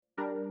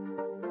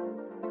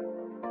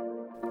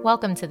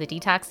Welcome to the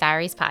Detox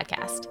Diaries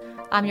podcast.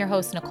 I'm your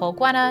host, Nicole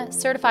Guena,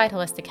 certified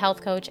holistic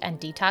health coach and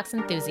detox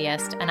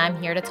enthusiast, and I'm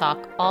here to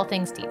talk all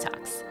things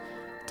detox.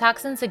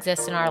 Toxins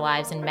exist in our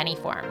lives in many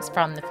forms,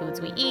 from the foods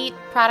we eat,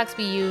 products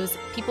we use,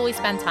 people we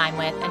spend time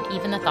with, and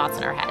even the thoughts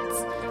in our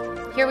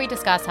heads. Here we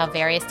discuss how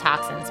various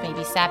toxins may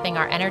be sapping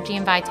our energy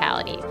and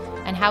vitality,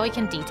 and how we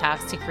can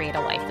detox to create a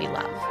life we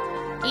love.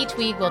 Each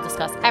week, we'll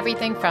discuss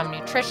everything from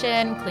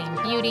nutrition, clean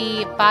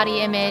beauty,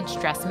 body image,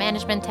 stress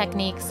management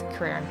techniques,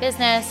 career and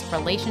business,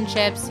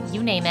 relationships,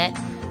 you name it.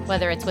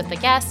 Whether it's with a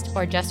guest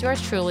or just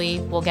yours truly,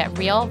 we'll get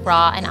real,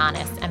 raw, and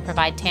honest and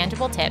provide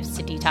tangible tips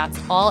to detox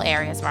all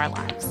areas of our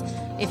lives.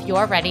 If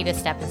you're ready to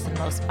step into the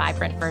most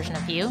vibrant version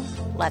of you,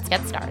 let's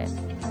get started.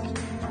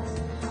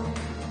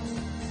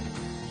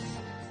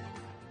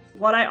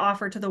 What I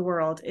offer to the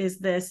world is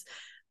this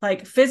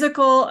like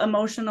physical,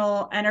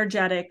 emotional,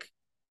 energetic,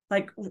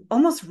 like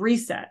almost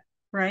reset,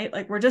 right?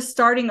 Like we're just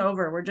starting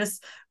over. We're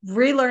just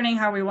relearning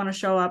how we want to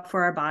show up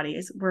for our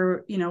bodies.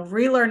 We're,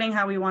 relearning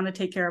how we want to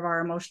take care of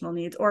our emotional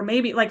needs. Or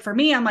maybe like for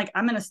me, I'm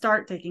going to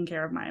start taking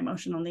care of my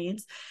emotional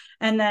needs.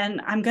 And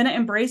then I'm going to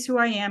embrace who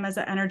I am as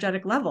an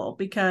energetic level,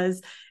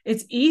 because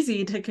it's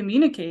easy to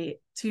communicate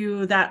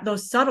to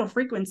those subtle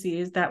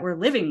frequencies that we're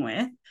living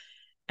with,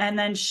 and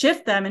then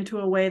shift them into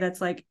a way that's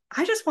like,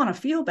 I just want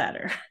to feel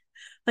better.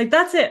 Like,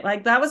 that's it.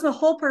 Like, that was the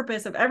whole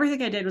purpose of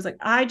everything I did, was like,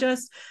 I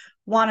just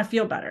want to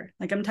feel better.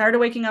 Like, I'm tired of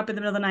waking up in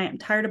the middle of the night. I'm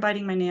tired of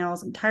biting my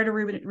nails. I'm tired of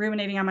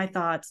ruminating on my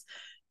thoughts.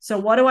 So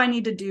what do I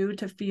need to do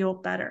to feel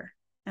better?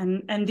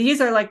 And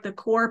these are like the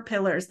core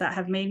pillars that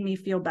have made me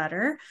feel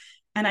better.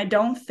 And I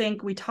don't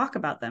think we talk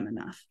about them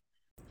enough.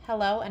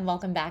 Hello, and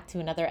welcome back to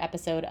another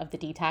episode of the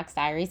Detox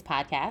Diaries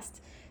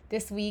podcast.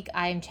 This week,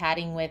 I am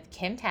chatting with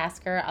Kim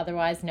Tasker,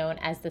 otherwise known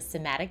as the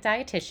Somatic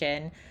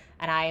Dietitian.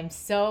 And I am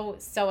so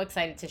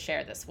excited to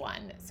share this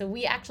one. So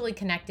we actually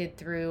connected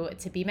through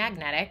To Be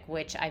Magnetic,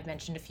 which I've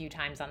mentioned a few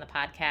times on the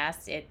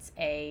podcast. It's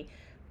a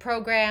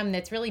program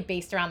that's really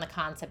based around the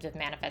concept of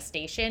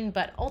manifestation,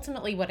 but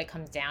ultimately what it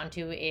comes down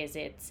to is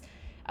it's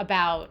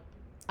about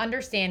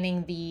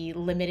understanding the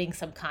limiting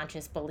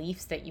subconscious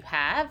beliefs that you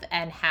have,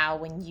 and how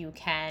when you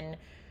can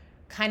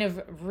kind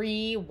of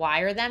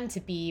rewire them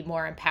to be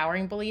more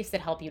empowering beliefs that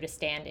help you to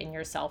stand in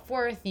your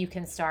self-worth, you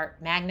can start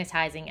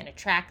magnetizing and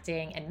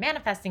attracting and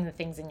manifesting the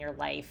things in your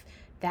life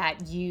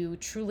that you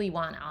truly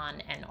want on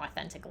an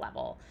authentic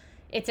level.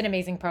 It's an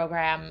amazing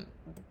program.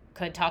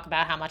 Could talk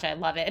about how much I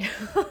love it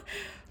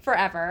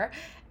forever.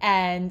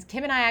 And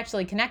Kim and I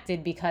actually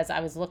connected because I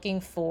was looking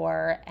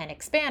for an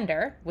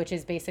expander, which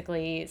is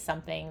basically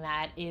something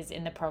that is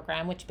in the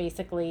program, which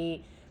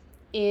basically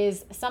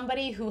is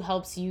somebody who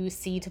helps you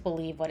see to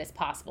believe what is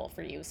possible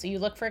for you. So you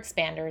look for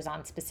expanders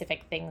on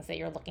specific things that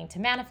you're looking to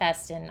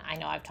manifest. And I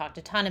know I've talked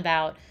a ton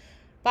about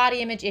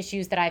body image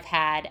issues that I've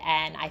had,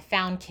 and I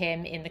found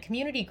Kim in the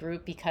community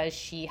group because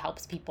she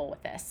helps people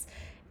with this.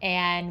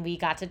 And we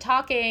got to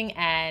talking,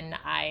 and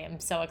I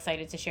am so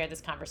excited to share this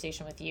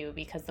conversation with you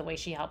because the way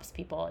she helps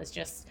people is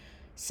just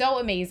so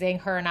amazing.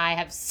 Her and I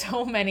have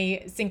so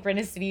many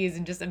synchronicities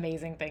and just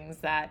amazing things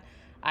that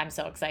I'm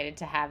so excited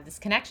to have this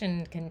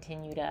connection,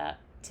 continue to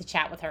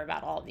chat with her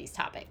about all of these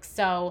topics.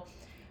 So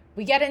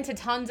we get into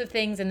tons of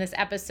things in this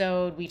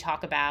episode. We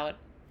talk about,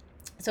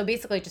 so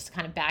basically just to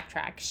kind of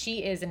backtrack,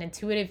 she is an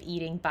intuitive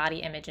eating, body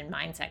image, and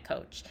mindset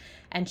coach.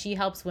 And she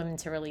helps women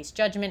to release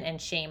judgment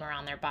and shame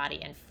around their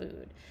body and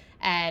food.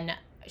 And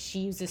she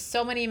uses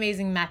so many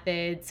amazing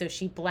methods. So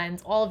she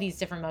blends all of these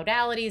different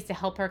modalities to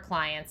help her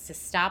clients to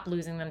stop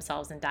losing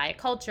themselves in diet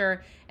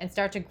culture and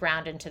start to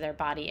ground into their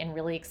body and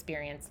really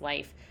experience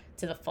life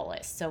to the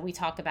fullest. So we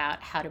talk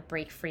about how to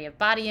break free of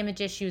body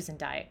image issues and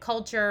diet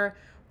culture,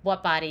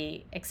 what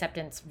body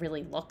acceptance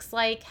really looks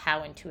like,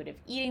 how intuitive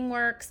eating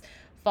works,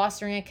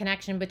 fostering a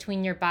connection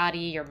between your body,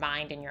 your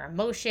mind, and your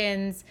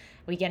emotions.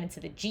 We get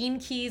into the gene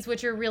keys,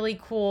 which are really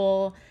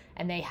cool,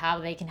 and how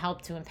they can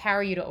help to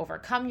empower you to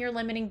overcome your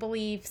limiting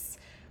beliefs.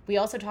 We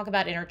also talk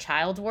about inner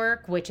child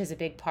work, which is a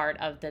big part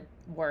of the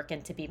work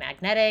in To Be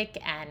Magnetic.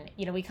 And,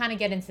 we kind of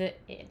get into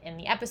it in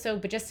the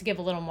episode, but just to give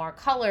a little more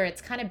color,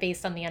 it's kind of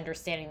based on the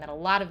understanding that a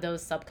lot of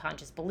those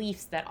subconscious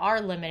beliefs that are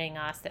limiting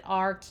us, that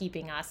are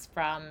keeping us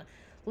from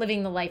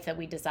living the life that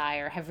we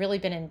desire, have really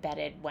been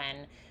embedded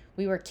when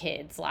we were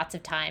kids, lots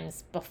of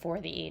times before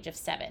the age of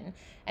 7.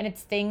 And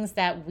it's things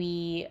that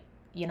we,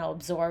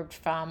 absorbed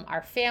from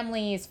our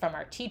families, from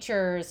our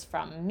teachers,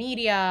 from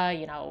media,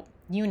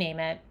 you name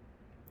it.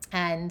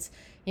 And,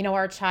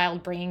 our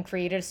child brain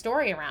created a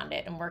story around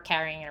it, and we're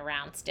carrying it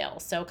around still.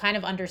 So kind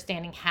of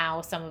understanding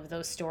how some of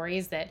those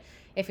stories that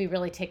if we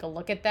really take a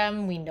look at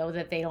them, we know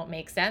that they don't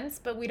make sense,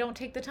 but we don't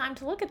take the time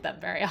to look at them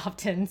very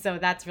often. So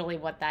that's really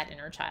what that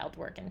inner child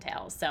work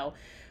entails. So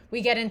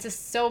we get into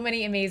so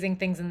many amazing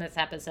things in this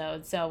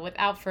episode. So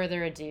without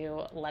further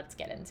ado, let's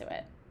get into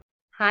it.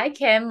 Hi,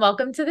 Kim.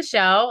 Welcome to the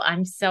show.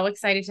 I'm so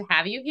excited to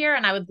have you here,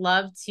 and I would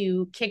love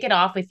to kick it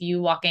off with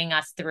you walking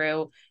us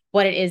through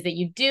what it is that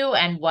you do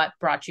and what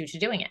brought you to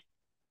doing it.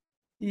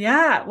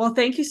 Yeah, well,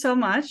 thank you so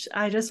much.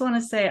 I just want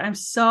to say I'm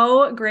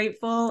so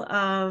grateful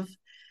of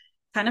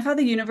kind of how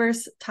the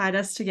universe tied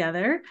us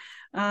together.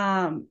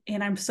 And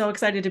I'm so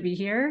excited to be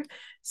here.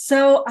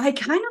 So I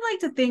kind of like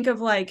to think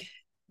of like,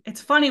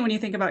 it's funny when you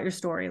think about your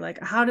story,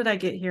 like, how did I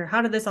get here?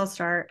 How did this all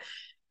start?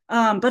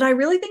 But I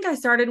really think I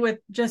started with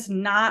just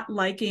not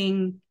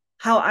liking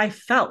how I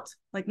felt,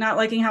 like not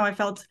liking how I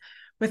felt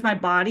with my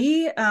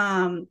body,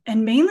 and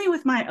mainly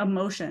with my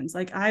emotions.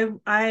 Like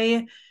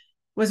I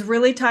was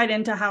really tied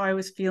into how I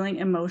was feeling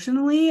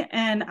emotionally.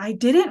 And I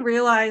didn't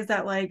realize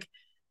that, like,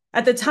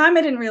 at the time,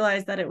 I didn't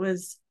realize that it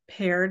was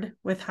paired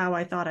with how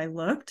I thought I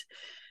looked.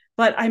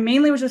 But I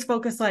mainly was just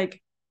focused,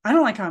 like, I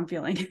don't like how I'm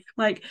feeling,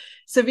 like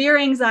severe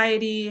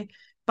anxiety,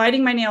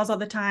 biting my nails all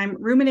the time,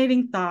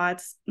 ruminating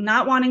thoughts,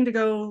 not wanting to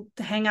go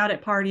to hang out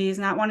at parties,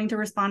 not wanting to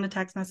respond to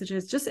text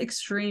messages, just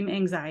extreme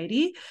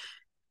anxiety.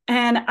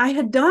 And I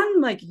had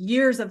done like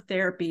years of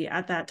therapy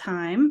at that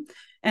time.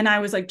 And I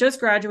was like just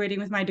graduating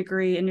with my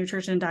degree in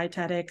nutrition and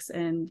dietetics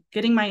and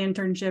getting my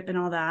internship and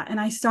all that. And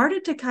I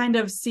started to kind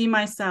of see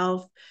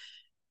myself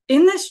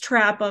in this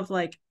trap of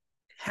like,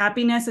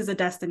 happiness is a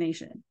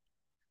destination,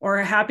 or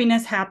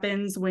happiness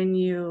happens when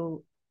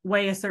you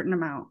weigh a certain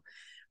amount,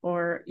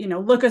 or,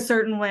 look a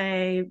certain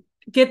way,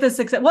 get the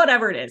success,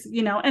 whatever it is,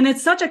 and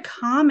it's such a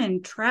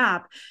common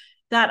trap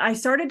that I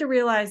started to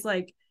realize,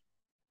 like,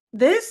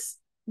 this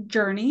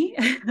journey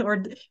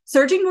or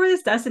searching for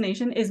this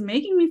destination is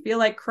making me feel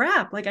like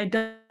crap. Like, I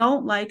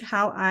don't like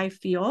how I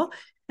feel.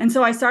 And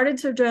so I started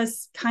to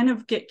just kind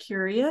of get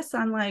curious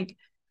on, like,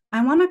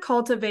 I want to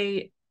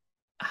cultivate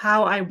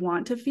how I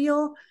want to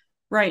feel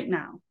right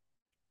now.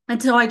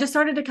 And so I just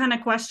started to kind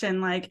of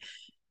question, like,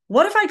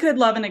 what if I could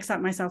love and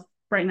accept myself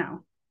right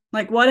now?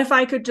 Like, what if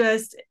I could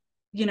just,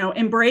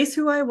 embrace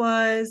who I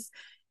was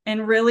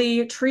and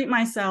really treat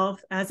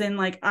myself as in,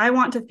 like, I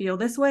want to feel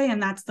this way.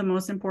 And that's the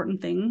most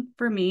important thing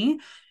for me.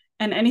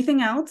 And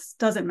anything else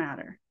doesn't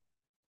matter.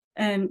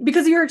 And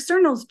because your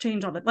externals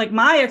change all the, like,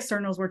 my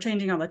externals were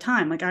changing all the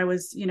time. Like, I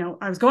was,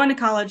 I was going to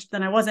college,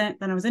 then I wasn't,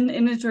 then I was in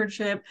an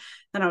internship,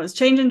 then I was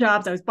changing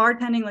jobs, I was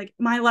bartending. Like,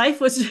 my life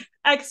was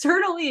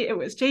externally, it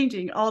was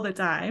changing all the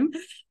time.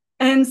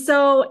 And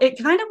so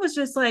it kind of was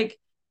just like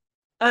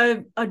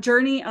a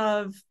journey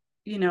of,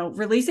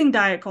 releasing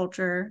diet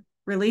culture,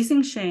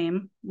 releasing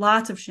shame,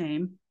 lots of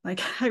shame.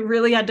 Like, I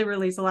really had to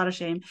release a lot of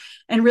shame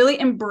and really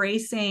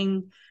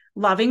embracing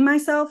loving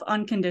myself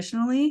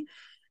unconditionally.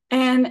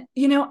 And,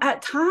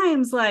 at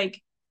times,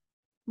 like,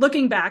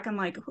 looking back, I'm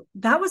like,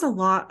 that was a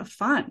lot of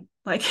fun.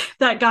 Like,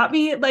 that got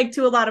me, like,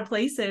 to a lot of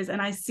places.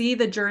 And I see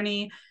the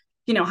journey,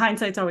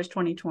 hindsight's always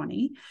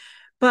 2020,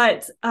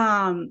 but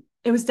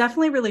it was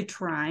definitely really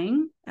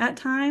trying at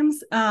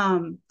times.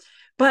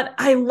 But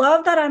I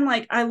love that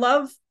I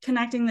love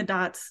connecting the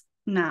dots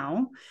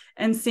now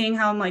and seeing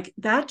how I'm like,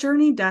 that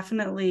journey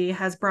definitely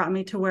has brought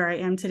me to where I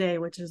am today,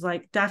 which is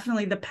like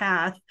definitely the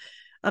path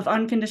of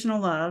unconditional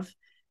love.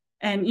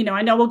 And,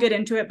 I know we'll get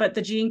into it, but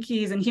the gene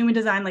keys and human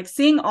design, like,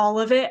 seeing all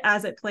of it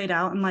as it played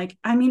out. And like,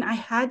 I mean, I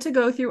had to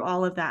go through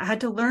all of that. I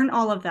had to learn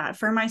all of that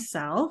for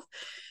myself,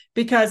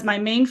 because my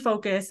main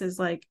focus is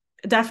like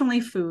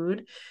definitely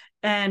food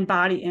and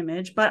body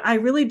image, but I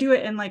really do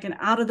it in like an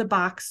out of the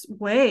box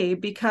way,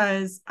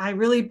 because I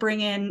really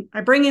bring in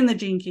the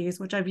gene keys,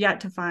 which I've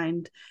yet to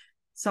find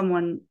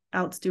someone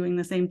else doing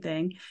the same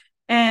thing.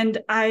 And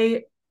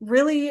I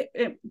really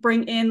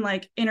bring in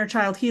like inner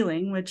child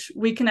healing, which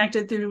we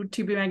connected through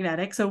To Be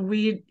Magnetic. So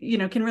we,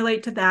 can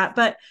relate to that.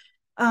 But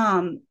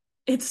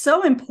it's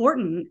so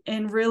important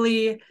in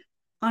really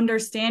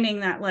understanding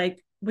that, like,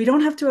 we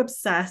don't have to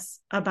obsess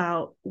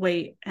about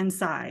weight and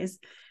size.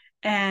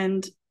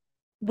 And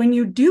when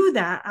you do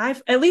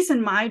that, at least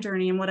in my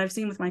journey and what I've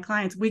seen with my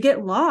clients, we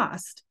get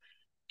lost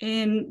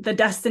in the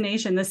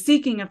destination, the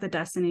seeking of the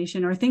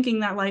destination, or thinking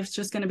that life's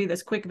just going to be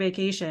this quick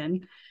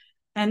vacation.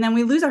 And then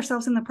we lose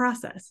ourselves in the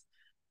process.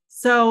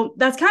 So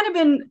that's kind of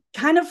been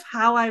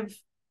how I've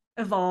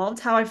evolved,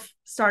 how I've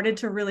started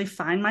to really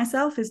find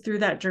myself, is through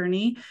that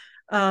journey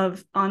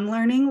of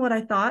unlearning what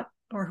I thought,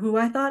 or who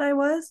I thought I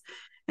was,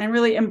 and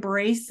really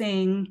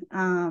embracing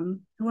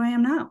who I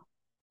am now.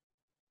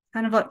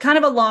 Kind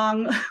of a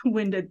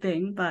long-winded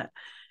thing, but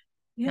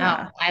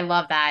yeah. No, I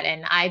love that.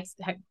 And I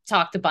have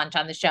talked a bunch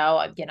on the show.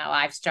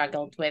 I've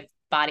struggled with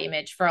body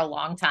image for a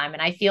long time.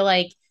 And I feel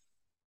like,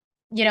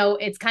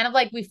 it's kind of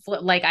like we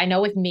flip, like, I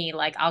know with me,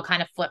 like, I'll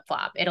kind of flip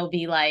flop. It'll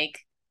be like,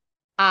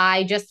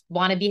 I just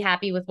want to be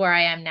happy with where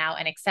I am now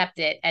and accept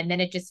it. And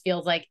then it just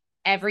feels like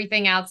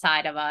everything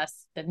outside of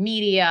us, the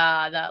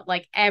media,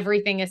 like,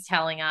 everything is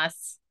telling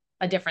us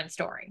a different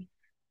story.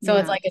 So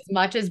it's Yeah. like, as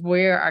much as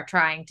we are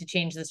trying to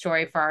change the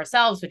story for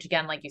ourselves, which,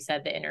 again, like you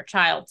said, the inner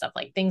child stuff,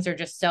 like, things are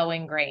just so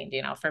ingrained,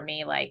 for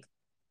me, like,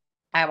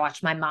 I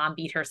watched my mom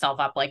beat herself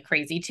up like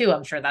crazy too.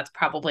 I'm sure that's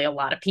probably a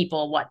lot of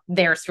people, what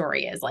their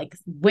story is, like,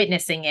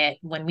 witnessing it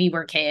when we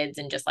were kids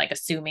and just like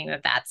assuming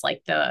that that's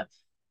like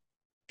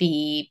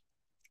the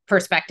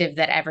perspective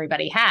that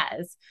everybody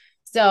has.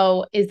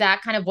 So is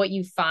that kind of what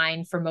you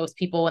find for most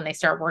people when they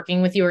start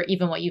working with you, or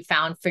even what you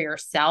found for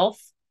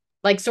yourself?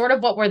 Like, sort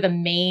of what were the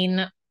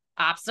main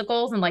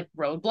obstacles and like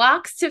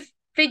roadblocks to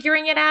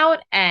figuring it out?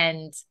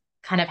 And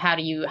kind of how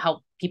do you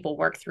help people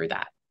work through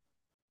that?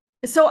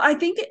 So I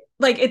think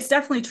like it's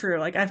definitely true.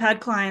 Like I've had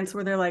clients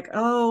where they're like,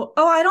 oh,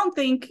 I don't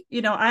think,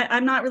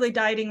 I'm not really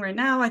dieting right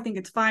now. I think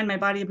it's fine. My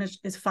body image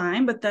is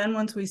fine. But then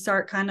once we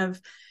start kind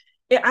of,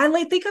 I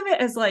like think of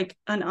it as like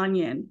an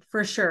onion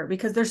for sure,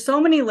 because there's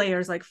so many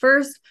layers. Like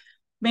first,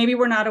 maybe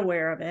we're not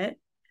aware of it.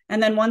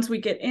 And then once we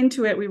get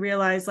into it, we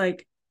realize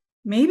like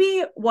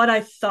maybe what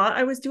I thought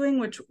I was doing,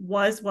 which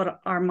was what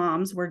our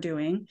moms were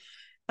doing,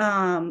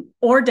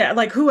 or dad,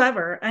 like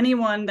whoever,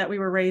 anyone that we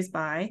were raised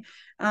by,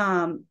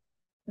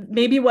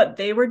 maybe what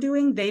they were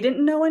doing, they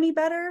didn't know any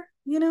better,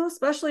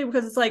 especially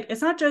because it's like,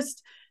 it's not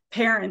just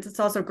parents, it's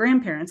also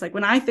grandparents. Like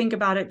when I think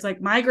about it, it's like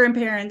my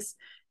grandparents,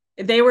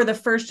 they were the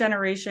first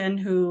generation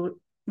who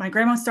my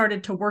grandma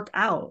started to work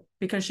out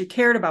because she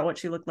cared about what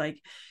she looked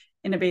like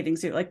in a bathing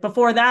suit. Like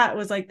before that, it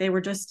was like they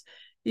were just,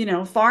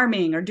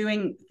 farming or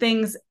doing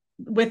things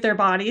with their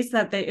bodies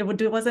that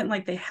it wasn't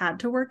like they had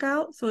to work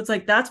out. So it's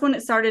like that's when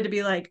it started to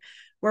be like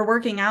we're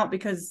working out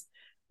because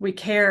we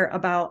care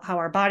about how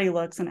our body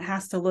looks and it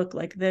has to look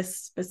like this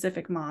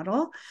specific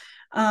model.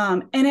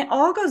 And it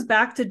all goes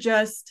back to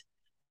just,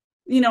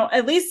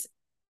 at least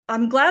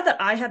I'm glad that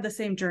I had the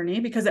same journey,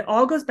 because it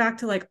all goes back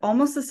to like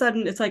almost a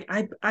sudden, it's like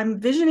I'm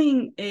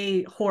visioning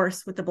a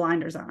horse with the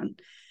blinders on,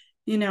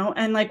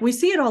 and like we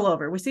see it all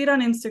over. We see it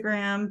on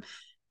Instagram.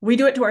 We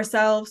do it to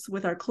ourselves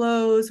with our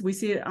clothes. We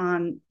see it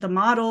on the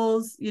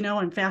models,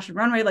 on fashion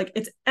runway, like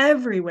it's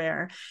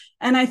everywhere.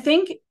 And I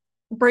think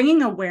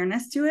bringing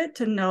awareness to it,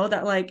 to know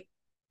that like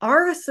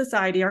our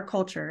society, our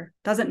culture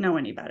doesn't know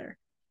any better.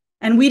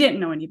 And we didn't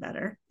know any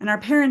better. And our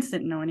parents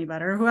didn't know any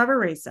better, whoever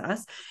raised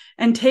us.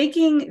 And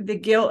taking the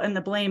guilt and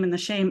the blame and the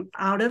shame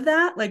out of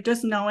that, like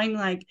just knowing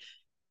like,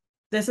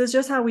 this is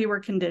just how we were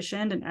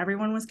conditioned and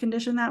everyone was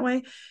conditioned that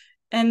way.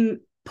 And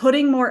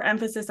putting more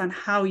emphasis on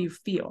how you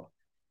feel.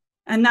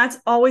 And that's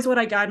always what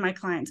I guide my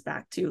clients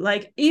back to.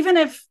 Like, even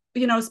if,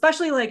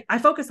 especially like I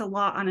focus a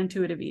lot on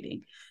intuitive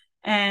eating.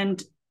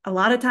 And a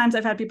lot of times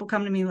I've had people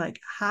come to me like,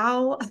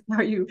 how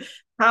are you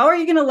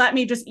going to let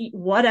me just eat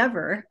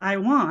whatever I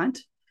want?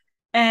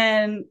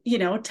 And,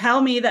 tell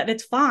me that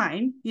it's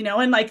fine,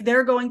 and like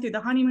they're going through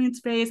the honeymoon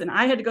phase. And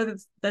I had to go through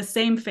the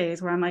same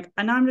phase where I'm like,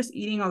 and now I'm just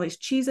eating all these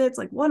Cheez-Its.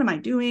 Like, what am I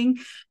doing?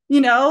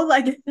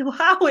 Like,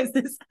 how is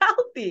this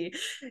healthy?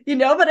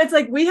 But it's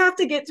like, we have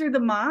to get through the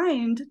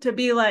mind to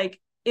be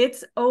like,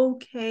 it's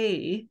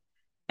okay.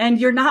 And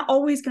you're not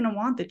always going to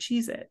want the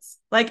Cheez-Its.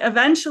 Like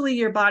eventually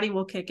your body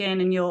will kick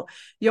in and you'll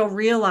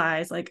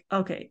realize like,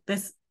 okay,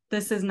 this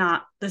does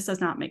not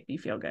make me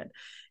feel good,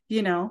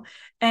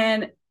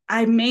 and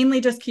I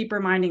mainly just keep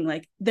reminding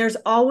like there's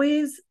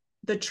always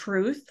the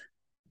truth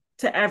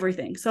to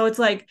everything. So it's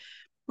like,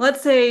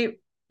 let's say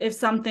if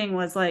something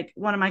was like,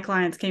 one of my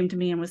clients came to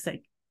me and was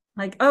saying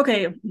like,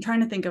 okay, I'm trying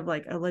to think of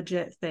like a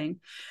legit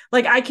thing.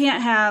 Like I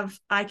can't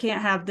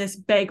have this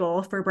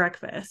bagel for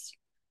breakfast.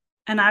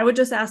 And I would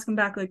just ask them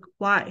back, like,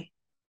 why?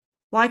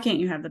 Why can't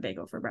you have the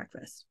bagel for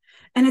breakfast?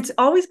 And it's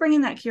always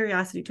bringing that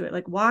curiosity to it.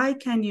 Like, why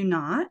can you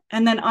not?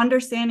 And then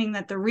understanding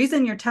that the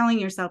reason you're telling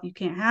yourself you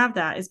can't have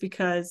that is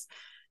because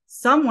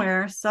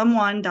somewhere,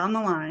 someone down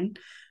the line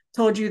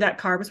told you that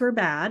carbs were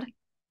bad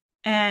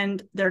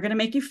and they're going to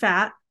make you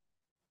fat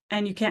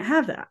and you can't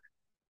have that.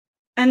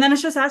 And then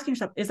it's just asking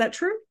yourself, is that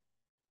true?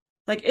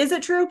 Like, is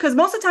it true? Because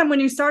most of the time when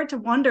you start to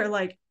wonder,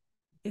 like,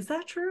 is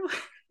that true?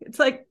 It's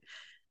like,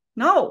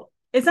 no,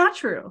 it's not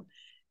true,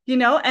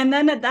 and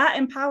then that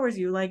empowers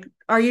you. Like,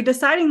 are you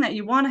deciding that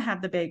you want to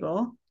have the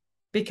bagel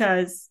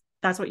because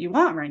that's what you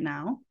want right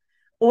now?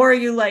 Or are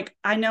you like,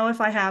 I know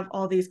if I have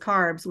all these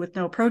carbs with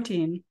no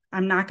protein,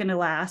 I'm not going to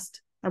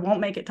last. I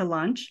won't make it to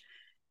lunch.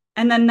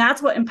 And then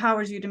that's what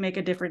empowers you to make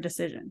a different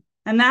decision.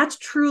 And that's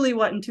truly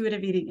what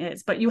intuitive eating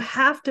is. But you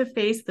have to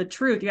face the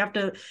truth. You have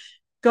to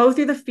go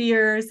through the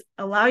fears,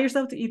 allow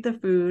yourself to eat the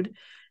food,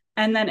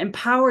 and then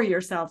empower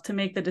yourself to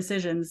make the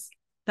decisions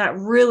that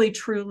really,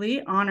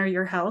 truly honor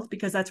your health,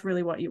 because that's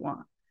really what you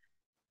want.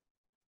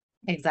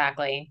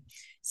 Exactly.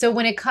 So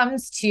when it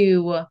comes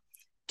to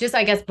just,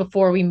 I guess,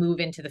 before we move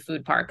into the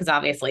food part, because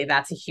obviously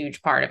that's a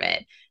huge part of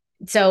it.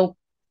 So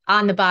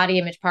on the body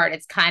image part,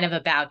 it's kind of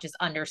about just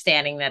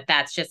understanding that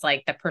that's just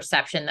like the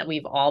perception that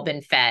we've all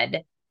been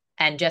fed.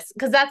 And just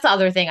because that's the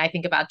other thing I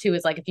think about too,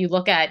 is like, if you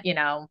look at,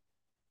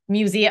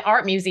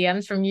 art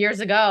museums from years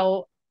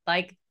ago,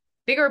 like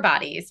bigger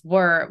bodies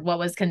were what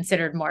was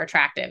considered more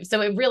attractive.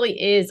 So it really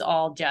is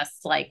all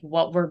just like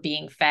what we're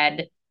being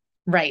fed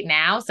right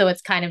now. So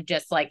it's kind of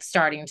just like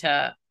starting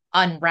to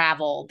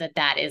unravel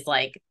that is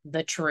like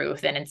the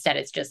truth. And instead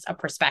it's just a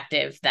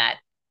perspective that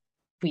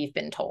we've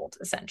been told,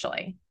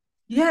 essentially.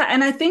 Yeah.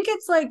 And I think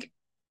it's like,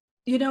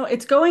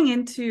 it's going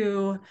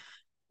into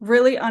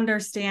really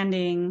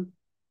understanding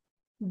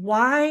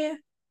why,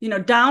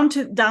 down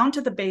to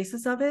the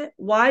basis of it.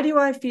 Why do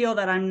I feel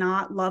that I'm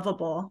not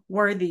lovable,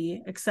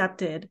 worthy,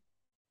 accepted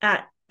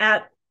at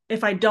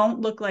if I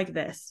don't look like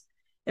this,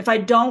 if I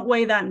don't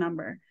weigh that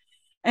number?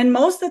 And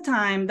most of the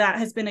time that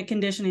has been a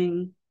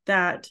conditioning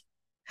that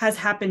has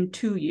happened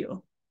to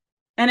you.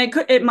 And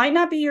it might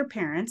not be your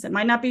parents, it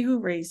might not be who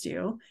raised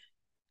you.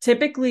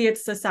 typically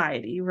it's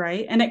society,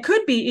 right? And it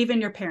could be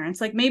even your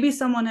parents. Like maybe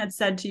someone had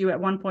said to you at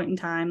one point in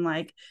time,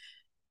 like,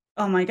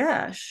 oh my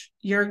gosh,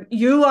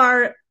 you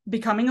are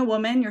becoming a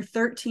woman, you're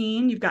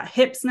 13, you've got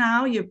hips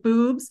now, you have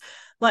boobs,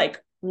 like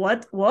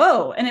what?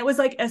 Whoa. And it was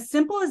like as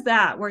simple as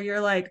that, where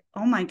you're like,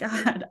 oh my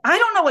God, I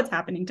don't know what's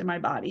happening to my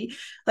body.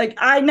 Like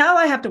I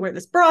have to wear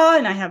this bra,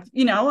 and I have,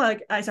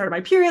 like I started my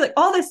period, like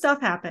all this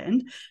stuff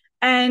happened.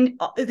 And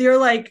you're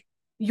like,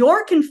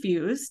 you're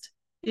confused,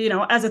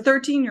 as a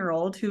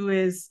 13-year-old who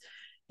is,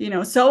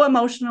 so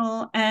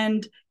emotional.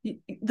 And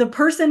the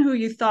person who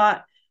you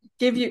thought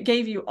gave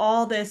you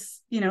all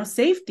this,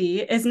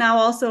 safety is now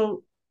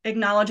also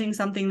acknowledging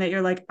something that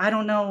you're like, I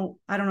don't know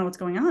what's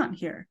going on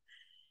here.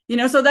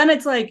 So then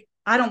it's like,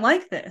 I don't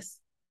like this.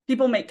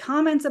 People make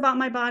comments about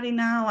my body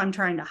now. I'm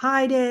trying to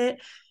hide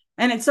it.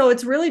 And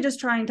it's really just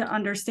trying to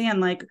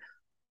understand like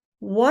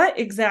what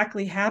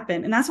exactly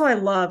happened. And that's why I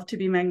love to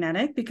be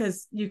magnetic,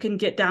 because you can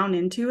get down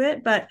into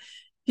it. But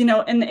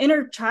and the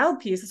inner child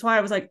piece is why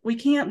I was like, we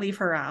can't leave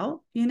her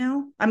out.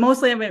 I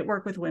mostly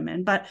work with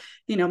women, but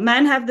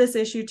men have this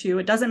issue too.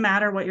 It doesn't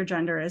matter what your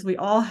gender is. We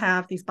all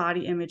have these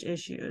body image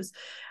issues.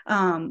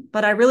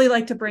 But I really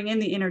like to bring in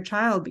the inner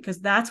child, because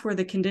that's where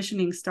the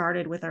conditioning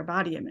started with our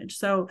body image.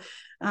 So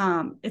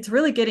it's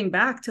really getting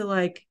back to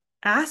like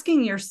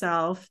asking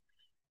yourself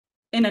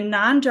in a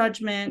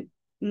non-judgment,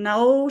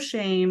 no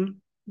shame,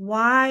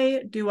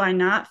 why do I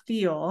not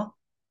feel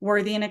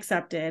worthy and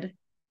accepted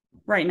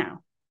right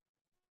now,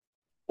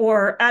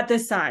 or at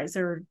this size,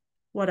 or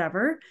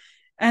whatever?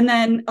 And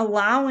then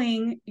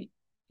allowing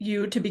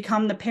you to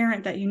become the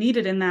parent that you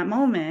needed in that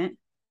moment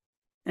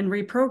and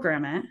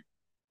reprogram it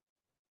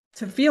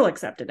to feel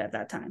accepted at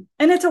that time.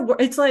 And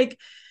it's like,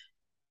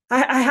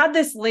 I had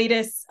this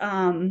latest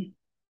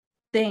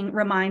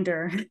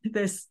reminder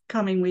this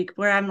coming week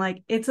where I'm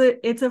like, it's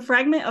a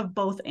fragment of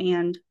both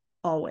and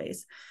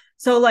always.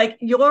 So like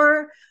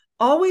you're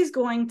always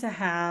going to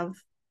have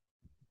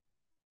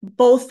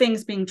both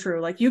things being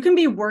true. Like you can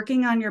be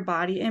working on your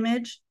body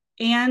image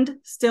and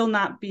still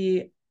not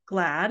be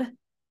glad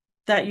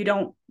that you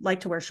don't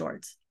like to wear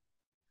shorts.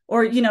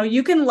 Or,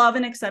 you can love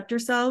and accept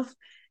yourself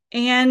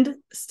and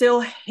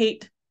still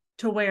hate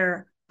to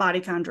wear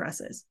bodycon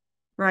dresses,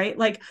 right?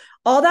 Like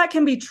all that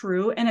can be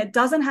true. And it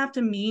doesn't have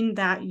to mean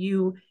that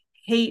you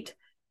hate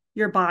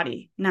your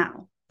body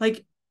now.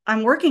 Like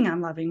I'm working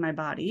on loving my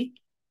body,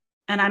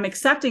 and I'm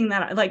accepting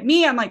that. Like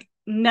me, I'm like,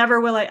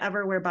 never will I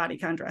ever wear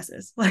bodycon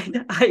dresses. Like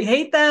I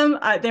hate them.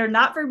 They're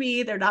not for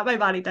me. They're not my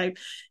body type,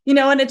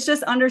 and it's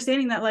just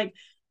understanding that like,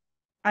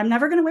 I'm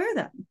never going to wear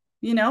them,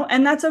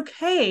 and that's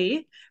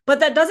okay. But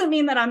that doesn't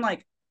mean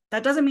that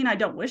doesn't mean I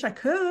don't wish I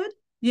could,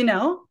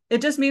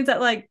 it just means that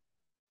like,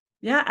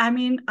 yeah, I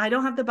mean, I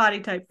don't have the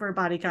body type for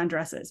bodycon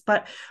dresses.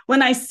 But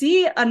when I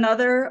see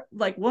another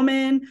like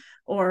woman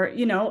or,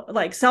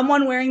 like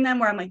someone wearing them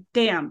where I'm like,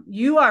 damn,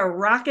 you are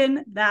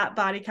rocking that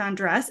bodycon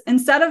dress,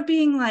 instead of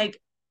being like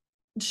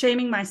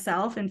shaming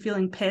myself and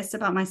feeling pissed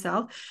about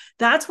myself,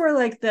 that's where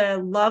like the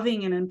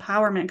loving and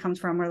empowerment comes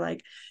from, where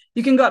like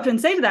you can go up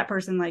and say to that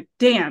person, like,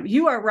 damn,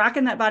 you are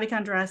rocking that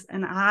bodycon dress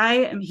and I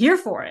am here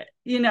for it,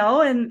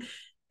 and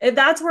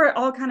that's where it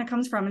all kind of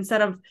comes from,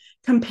 instead of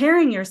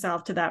comparing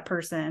yourself to that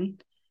person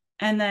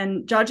and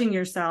then judging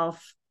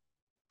yourself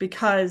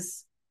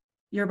because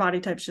your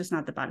body type's just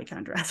not the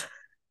bodycon dress.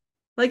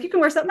 Like you can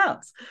wear something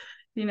else,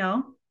 Does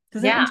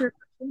that Yeah, answer your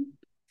question?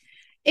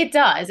 it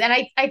does. And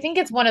I think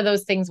it's one of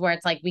those things where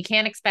it's like, we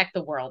can't expect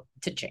the world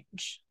to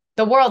change.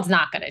 The world's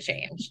not going to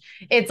change.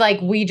 It's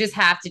like, we just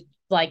have to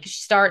like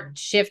start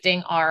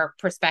shifting our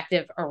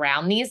perspective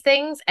around these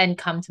things and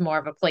come to more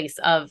of a place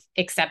of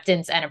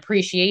acceptance and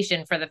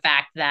appreciation for the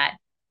fact that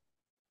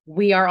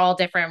we are all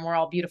different. We're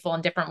all beautiful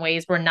in different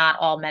ways. We're not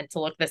all meant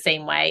to look the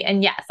same way.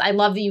 And yes, I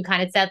love that you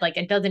kind of said, like,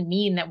 it doesn't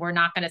mean that we're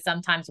not going to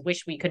sometimes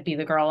wish we could be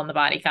the girl in the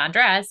bodycon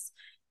dress,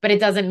 but it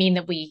doesn't mean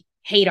that we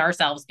hate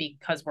ourselves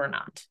because we're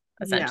not,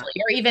 Yeah. essentially.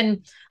 Or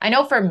even, I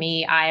know for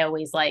me, I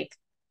always like,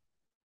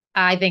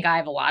 I think I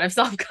have a lot of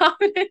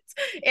self-confidence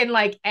in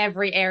like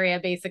every area,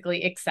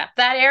 basically, except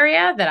that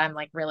area that I'm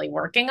like really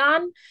working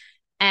on.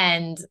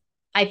 And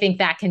I think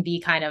that can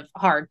be kind of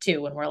hard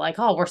too when we're like,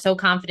 oh, we're so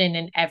confident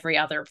in every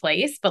other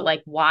place, but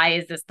like, why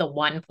is this the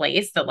one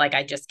place that like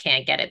I just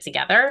can't get it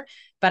together?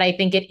 But I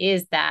think it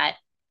is that,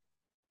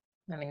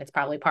 I mean, it's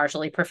probably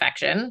partially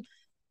perfection,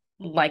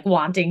 like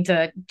wanting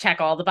to check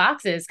all the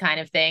boxes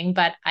kind of thing.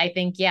 But I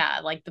think,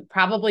 yeah, like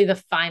probably the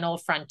final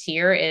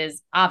frontier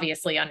is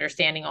obviously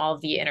understanding all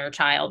of the inner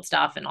child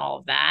stuff, and all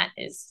of that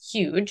is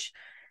huge.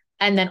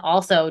 And then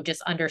also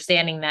just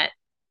understanding that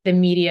the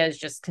media is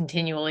just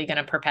continually going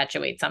to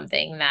perpetuate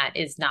something that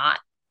is not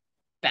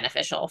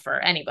beneficial for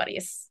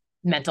anybody's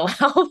mental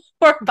health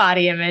or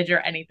body image or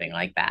anything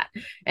like that.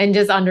 And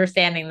just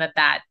understanding that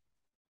that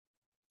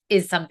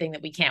is something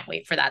that we can't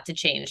wait for that to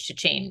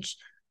change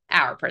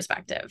our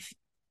perspective.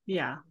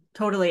 Yeah,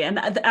 totally. And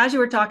as you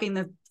were talking,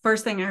 the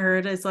first thing I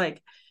heard is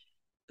like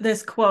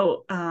this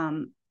quote,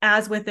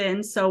 as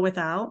within, so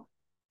without.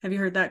 Have you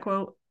heard that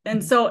quote?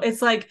 And so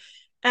it's like,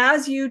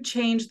 as you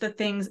change the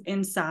things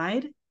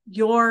inside,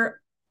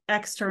 your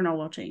external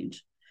will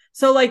change.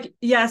 So like,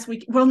 yes,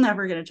 we're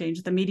never going to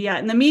change the media,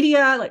 and the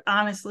media, like,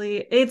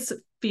 honestly, it's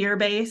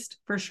fear-based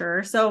for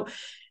sure. So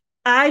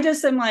I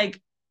just am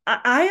like,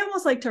 I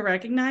almost like to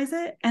recognize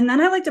it. And then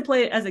I like to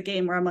play it as a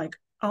game where I'm like,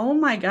 oh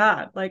my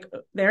God, like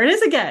there it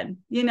is again,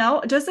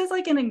 just as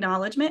like an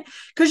acknowledgement,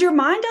 because your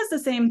mind does the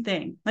same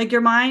thing. Like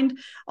your mind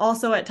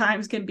also at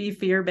times can be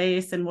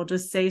fear-based and will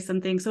just say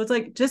something. So it's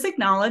like, just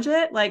acknowledge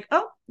it, like,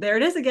 oh, there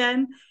it is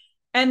again.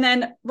 And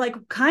then like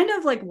kind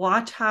of like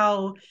watch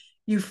how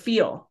you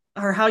feel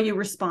or how you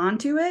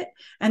respond to it.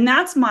 And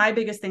that's my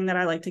biggest thing that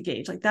I like to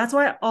gauge. Like that's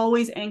why I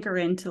always anchor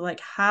into like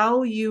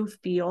how you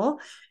feel,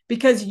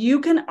 because you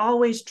can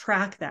always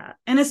track that.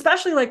 And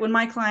especially like when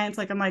my clients,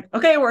 like I'm like,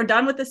 okay, we're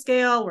done with the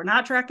scale, we're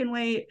not tracking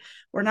weight,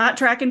 we're not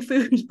tracking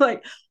food,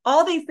 like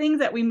all these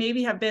things that we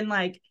maybe have been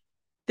like,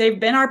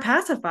 they've been our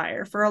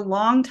pacifier for a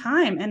long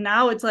time. And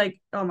now it's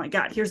like, oh my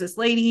God, here's this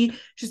lady.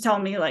 She's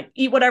telling me like,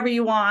 eat whatever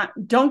you want.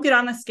 Don't get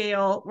on the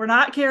scale. We're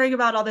not caring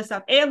about all this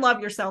stuff, and love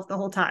yourself the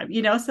whole time,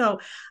 So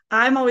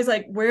I'm always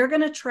like, we're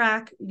going to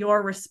track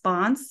your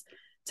response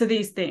to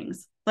these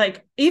things.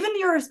 Like even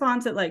your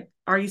response at like,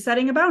 are you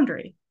setting a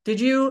boundary? Did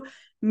you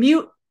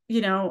mute,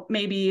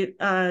 maybe,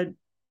 I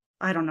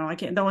don't know.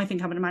 The only thing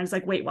coming to mind is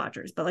like Weight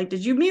Watchers, but like,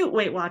 did you mute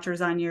Weight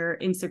Watchers on your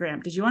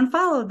Instagram? Did you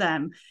unfollow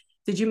them?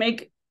 Did you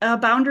make a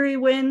boundary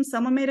when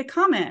someone made a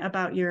comment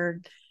about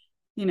your,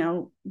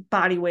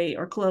 body weight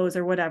or clothes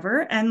or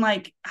whatever? And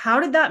like, how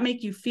did that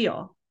make you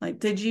feel? Like,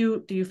 do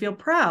you feel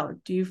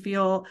proud? Do you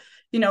feel,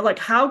 like,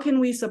 how can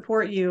we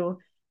support you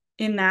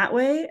in that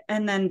way?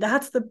 And then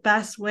that's the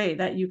best way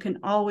that you can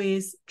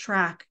always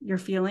track your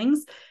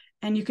feelings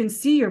and you can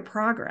see your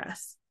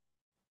progress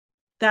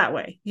that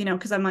way,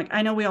 because I'm like,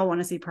 I know we all want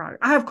to see progress.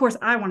 Of course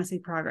I want to see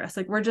progress.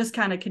 Like we're just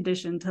kind of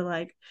conditioned to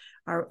like,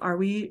 are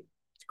we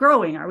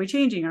growing? Are we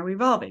changing? Are we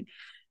evolving?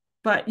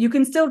 But you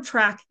can still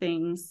track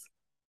things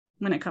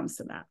when it comes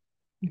to that.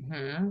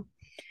 Mm-hmm.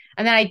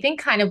 And then I think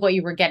kind of what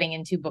you were getting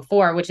into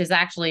before, which is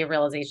actually a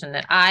realization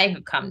that I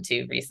have come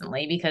to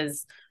recently,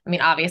 because I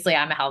mean, obviously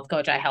I'm a health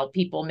coach. I help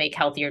people make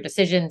healthier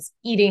decisions.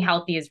 Eating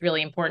healthy is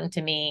really important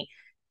to me.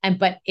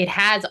 But it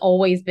has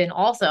always been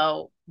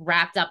also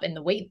wrapped up in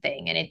the weight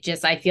thing. And it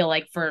just, I feel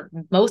like for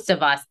most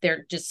of us,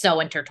 they're just so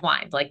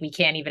intertwined. Like we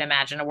can't even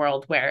imagine a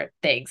world where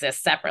they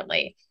exist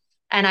separately.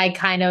 And I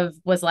kind of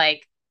was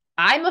like,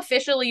 I'm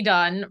officially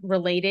done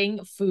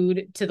relating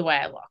food to the way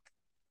I look.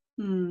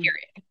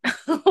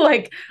 Period.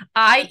 Like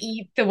I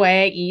eat the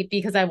way I eat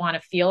because I want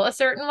to feel a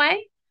certain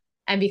way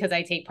and because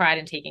I take pride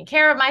in taking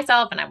care of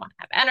myself and I want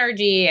to have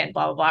energy and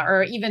blah, blah, blah.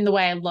 Or even the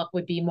way I look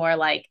would be more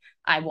like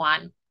I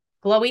want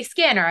glowy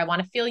skin or I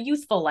want to feel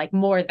youthful, like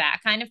more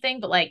that kind of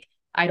thing. But like,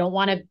 I don't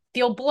want to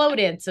feel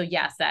bloated. So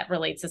yes, that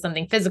relates to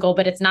something physical,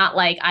 but it's not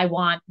like I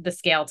want the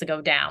scale to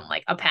go down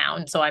like a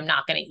pound. So I'm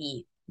not going to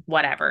eat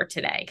whatever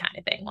today kind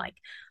of thing. Like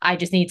I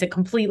just need to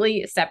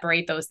completely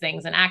separate those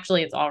things. And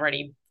actually it's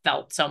already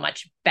felt so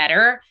much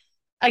better.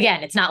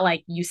 Again, it's not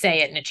like you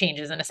say it and it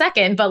changes in a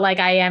second, but like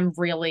I am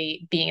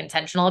really being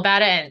intentional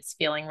about it and it's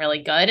feeling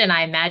really good. And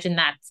I imagine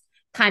that's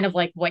kind of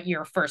like what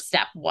your first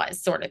step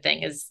was, sort of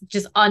thing, is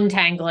just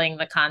untangling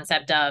the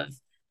concept of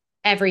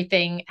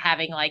everything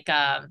having like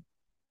a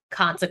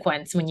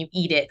consequence when you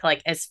eat it,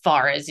 like as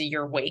far as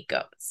your weight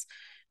goes.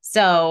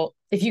 So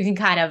if you can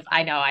kind of,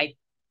 I know I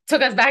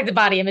took us back to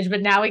body image,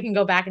 but now we can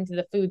go back into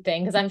the food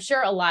thing, because I'm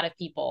sure a lot of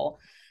people,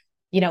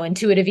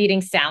 intuitive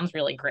eating sounds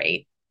really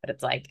great, but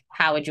it's like,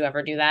 how would you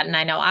ever do that? And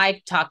I know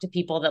I talk to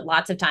people that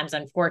lots of times,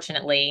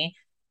 unfortunately,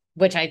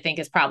 which I think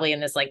is probably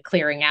in this like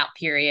clearing out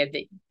period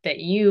that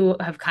you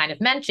have kind of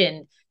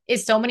mentioned,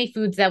 is so many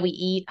foods that we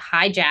eat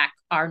hijack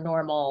our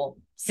normal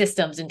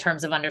systems in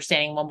terms of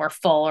understanding when we're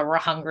full or we're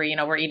hungry.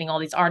 We're eating all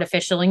these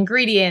artificial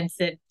ingredients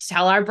that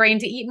tell our brain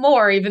to eat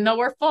more, even though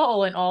we're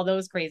full, and all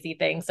those crazy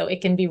things. So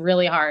it can be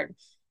really hard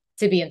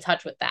to be in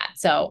touch with that.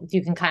 So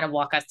you can kind of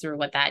walk us through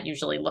what that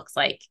usually looks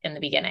like in the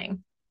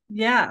beginning.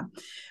 Yeah.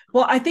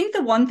 Well, I think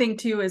the one thing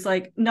too is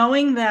like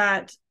knowing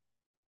that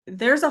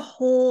there's a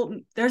whole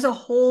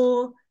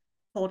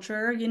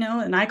culture,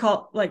 and I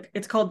call like,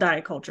 it's called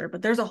diet culture,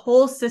 but there's a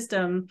whole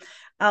system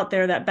out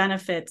there that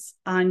benefits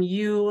on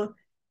you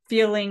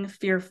feeling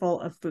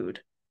fearful of food.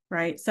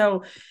 Right.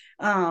 So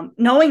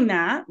knowing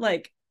that,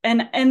 like,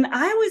 and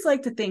I always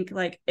like to think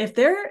like if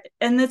there,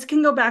 and this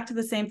can go back to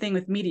the same thing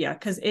with media,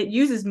 because it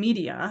uses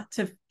media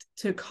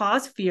to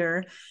cause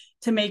fear,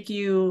 to make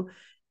you,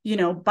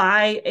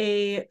 buy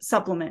a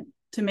supplement,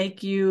 to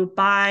make you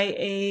buy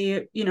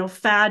a,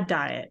 fad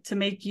diet, to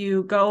make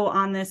you go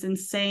on this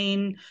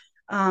insane,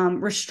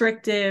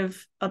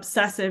 restrictive,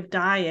 obsessive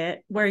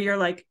diet where you're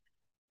like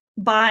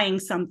buying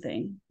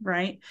something.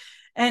 Right.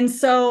 And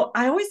so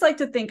I always like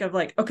to think of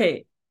like,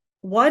 okay,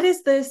 what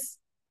is this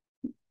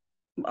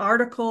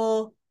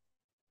article,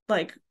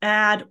 like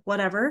ad,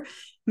 whatever,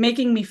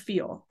 making me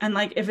feel? And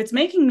like, if it's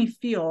making me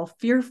feel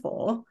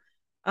fearful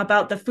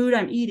about the food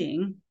I'm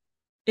eating,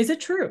 is it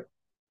true?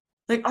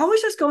 Like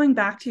always just going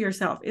back to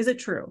yourself. Is it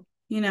true?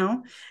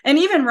 And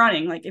even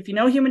running, like if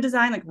human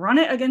design, like run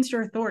it against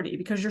your authority,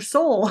 because your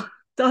soul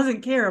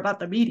doesn't care about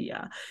the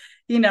media,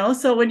 you know?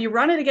 So when you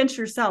run it against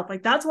yourself,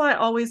 like that's why I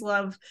always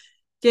love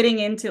getting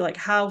into like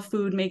how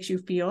food makes you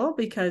feel,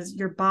 because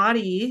your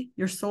body,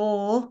 your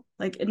soul,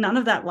 like none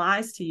of that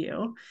lies to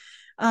you.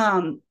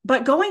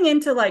 But going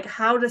into like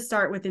how to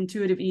start with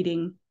intuitive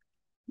eating,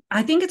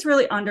 I think it's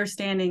really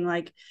understanding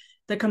like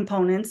the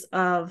components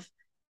of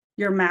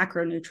your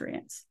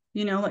macronutrients,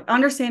 you know, like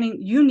understanding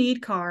you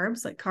need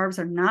carbs, like carbs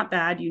are not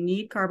bad. You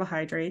need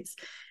carbohydrates.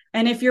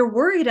 And if you're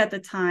worried at the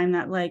time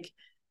that like,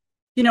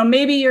 you know,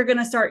 maybe you're going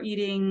to start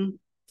eating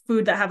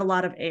food that have a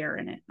lot of air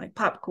in it, like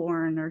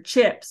popcorn or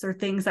chips or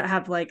things that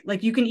have like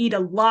you can eat a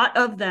lot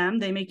of them.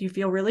 They make you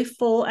feel really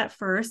full at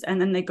first and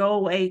then they go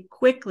away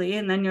quickly.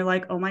 And then you're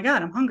like, oh my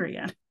God, I'm hungry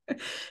again.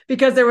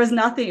 Because there was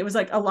nothing, it was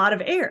like a lot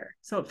of air.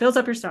 So it fills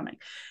up your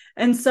stomach.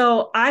 And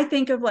so I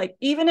think of like,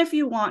 even if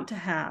you want to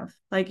have,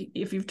 like,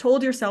 if you've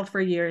told yourself for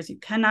years, you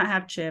cannot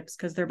have chips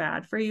because they're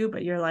bad for you,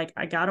 but you're like,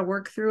 I got to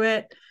work through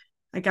it.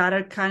 I got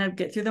to kind of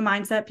get through the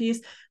mindset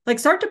piece, like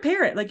start to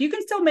pair it. Like you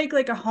can still make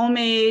like a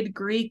homemade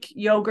Greek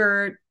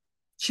yogurt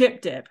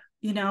chip dip,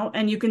 you know,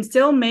 and you can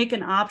still make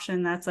an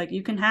option that's like,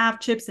 you can have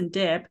chips and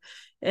dip,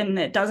 and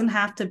it doesn't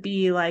have to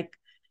be like,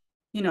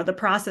 you know, the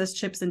processed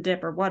chips and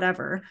dip or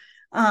whatever.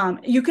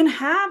 You can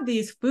have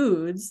these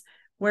foods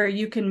where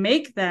you can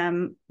make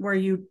them where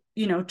you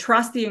know,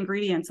 trust the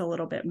ingredients a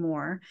little bit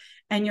more,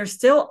 and you're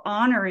still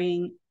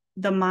honoring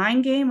the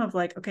mind game of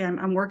like, okay,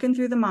 I'm working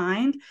through the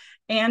mind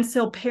and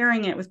still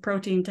pairing it with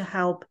protein to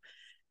help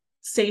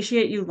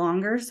satiate you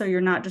longer. So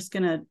you're not just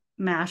going to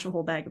mash a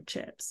whole bag of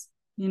chips,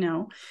 you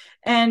know?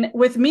 And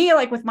with me,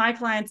 like with my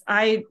clients,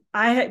 they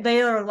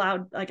are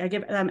allowed, like I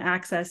give them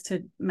access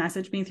to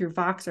message me through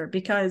Voxer,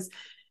 because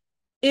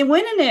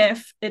when and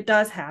if it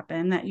does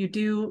happen that you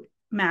do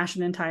mash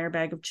an entire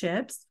bag of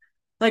chips,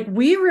 like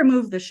we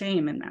remove the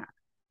shame in that,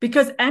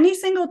 because any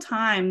single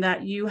time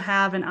that you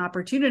have an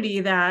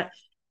opportunity that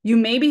you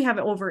maybe have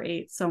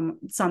overate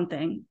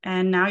something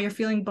and now you're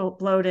feeling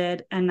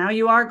bloated and now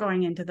you are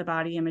going into the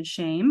body image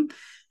shame,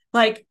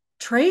 like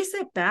trace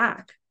it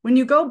back. When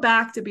you go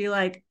back to be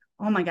like,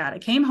 oh my God, I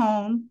came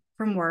home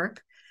from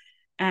work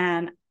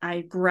and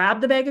I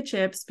grabbed the bag of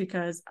chips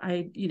because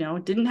I, you know,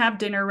 didn't have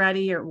dinner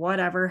ready or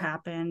whatever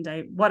happened,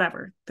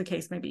 whatever the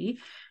case may be.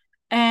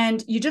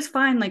 And you just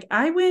find like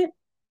I went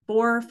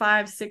 4,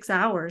 5, 6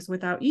 hours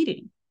without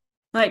eating.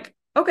 Like,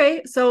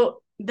 okay,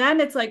 so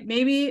then it's like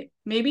maybe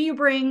you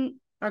bring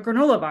a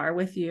granola bar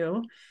with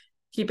you,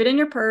 keep it in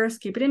your purse,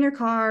 keep it in your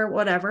car,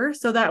 whatever,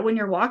 so that when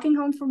you're walking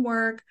home from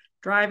work,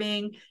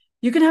 driving,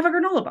 you can have a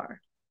granola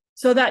bar,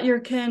 so that you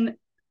can,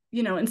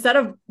 you know, instead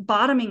of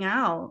bottoming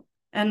out.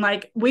 And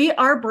like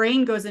our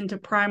brain goes into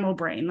primal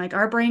brain. Like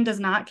our brain does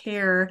not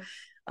care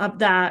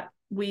that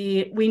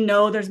we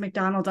know there's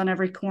McDonald's on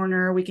every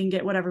corner. We can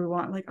get whatever we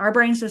want. Like our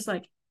brain's just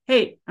like,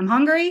 hey, I'm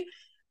hungry.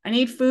 I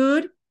need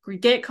food. We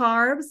get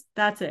carbs.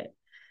 That's it.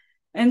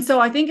 And so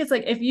I think it's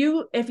like, if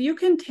you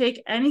can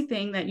take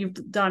anything that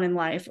you've done in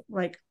life,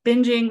 like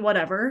binging,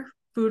 whatever,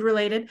 food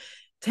related,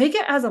 take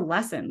it as a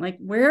lesson. Like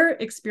we're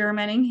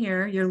experimenting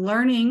here. You're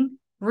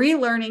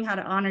relearning how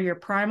to honor your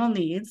primal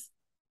needs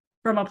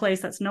from a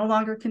place that's no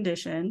longer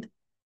conditioned.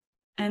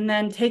 And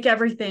then take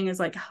everything as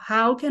like,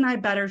 how can I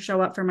better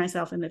show up for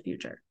myself in the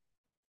future?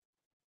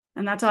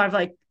 And that's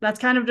how that's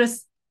kind of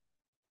just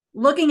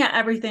looking at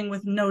everything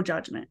with no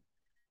judgment.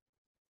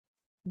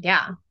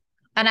 Yeah.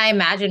 And I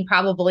imagine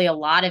probably a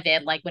lot of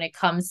it, like when it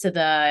comes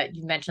to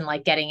you mentioned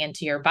like getting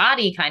into your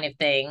body kind of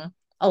thing,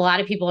 a lot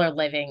of people are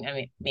living, I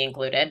mean, me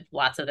included,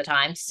 lots of the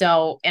time,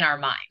 so in our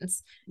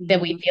minds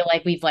that we feel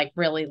like we've like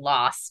really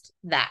lost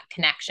that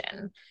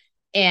connection.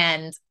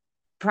 And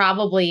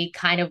probably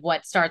kind of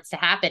what starts to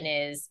happen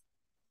is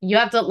you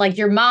have to like,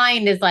 your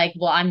mind is like,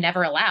 well, I'm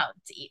never allowed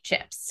to eat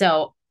chips,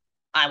 so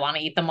I want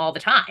to eat them all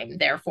the time,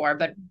 therefore.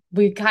 But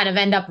we kind of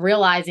end up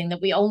realizing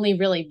that we only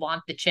really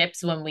want the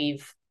chips when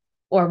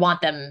or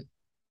want them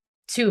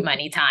too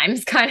many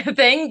times kind of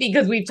thing,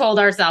 because we've told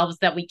ourselves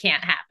that we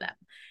can't have them.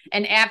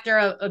 And after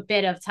a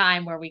bit of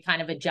time where we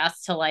kind of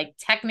adjust to like,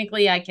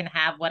 technically I can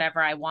have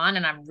whatever I want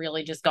and I'm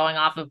really just going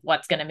off of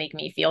what's going to make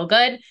me feel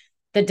good,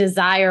 the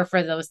desire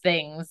for those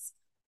things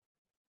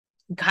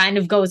kind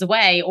of goes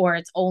away, or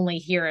it's only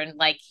here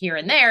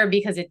and there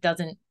because it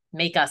doesn't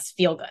make us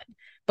feel good.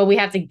 But we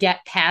have to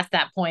get past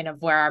that point of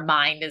where our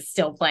mind is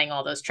still playing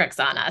all those tricks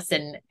on us,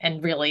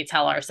 and really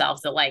tell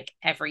ourselves that like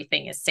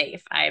everything is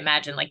safe. I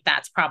imagine like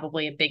that's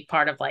probably a big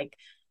part of like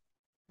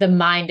the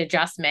mind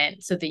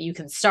adjustment, so that you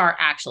can start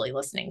actually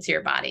listening to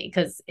your body,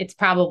 because it's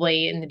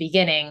probably in the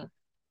beginning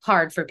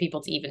hard for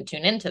people to even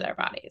tune into their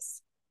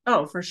bodies.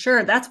 Oh, for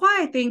sure. That's why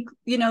I think,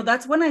 you know,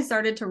 that's when I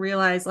started to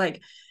realize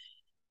like,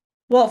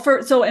 well,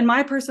 so in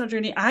my personal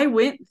journey, I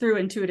went through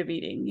intuitive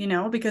eating, you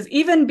know, because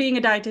even being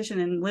a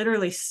dietitian and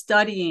literally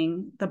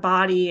studying the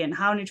body and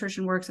how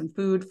nutrition works and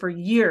food for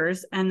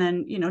years, and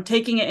then, you know,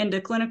 taking it into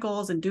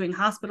clinicals and doing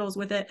hospitals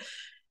with it,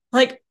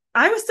 like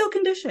I was still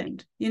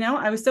conditioned, you know,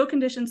 I was still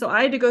conditioned. So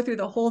I had to go through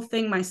the whole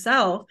thing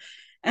myself.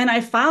 And I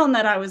found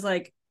that I was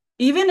like,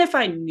 even if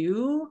I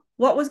knew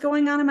what was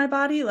going on in my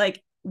body,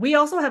 like we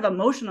also have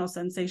emotional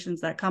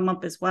sensations that come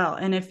up as well.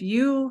 And if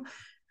you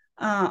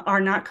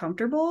are not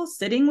comfortable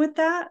sitting with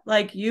that,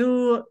 like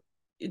you're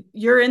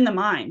in the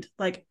mind,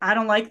 like, I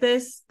don't like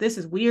this. This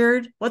is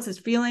weird. What's this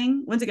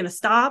feeling? When's it going to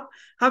stop?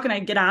 How can I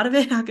get out of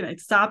it? How can I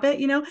stop it?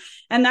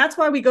 And that's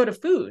why we go to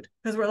food,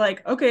 because we're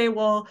like, okay,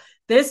 well,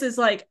 this is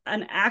like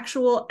an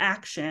actual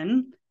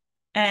action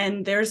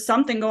and there's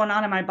something going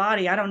on in my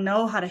body. I don't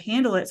know how to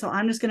handle it. So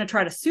I'm just going to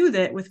try to soothe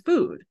it with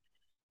food.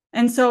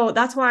 And so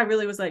that's why I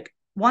really was like,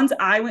 once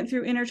I went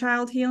through inner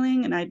child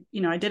healing, and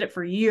I did it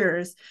for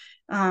years.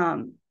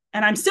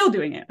 And I'm still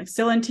doing it, like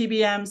still in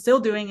TBM, still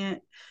doing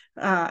it.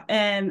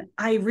 And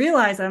I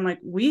realized I'm like,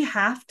 we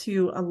have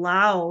to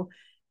allow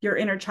your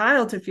inner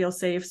child to feel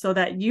safe so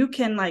that you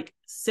can like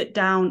sit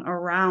down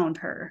around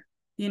her,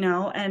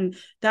 and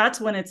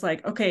that's when it's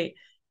like, okay,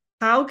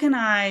 how can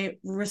I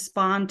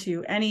respond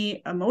to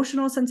any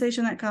emotional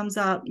sensation that comes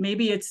up?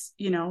 Maybe it's,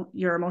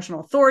 your emotional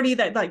authority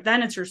that like,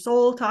 then it's your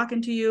soul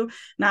talking to you.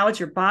 Now it's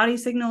your body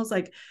signals.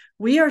 Like,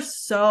 we are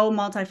so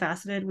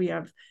multifaceted. We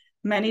have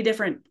many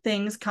different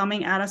things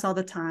coming at us all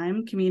the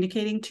time,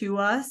 communicating to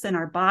us, and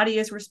our body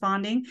is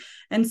responding.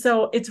 And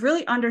so it's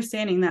really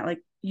understanding that like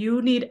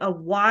you need a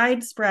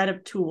wide spread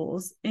of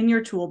tools in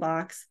your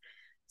toolbox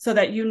so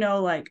that,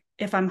 like,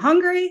 if I'm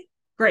hungry,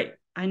 great.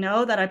 I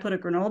know that I put a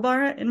granola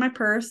bar in my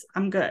purse,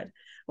 I'm good.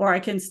 Or I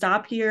can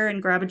stop here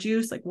and grab a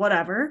juice, like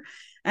whatever.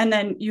 And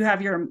then you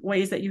have your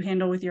ways that you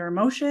handle with your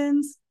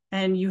emotions,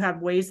 and you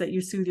have ways that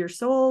you soothe your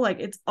soul. Like,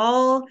 it's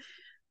all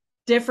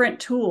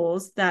different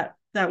tools that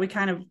we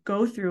kind of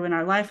go through in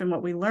our life and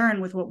what we learn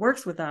with what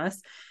works with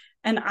us.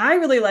 And I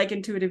really like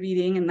intuitive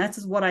eating, and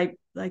that's what I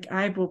like.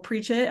 I will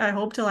preach it, I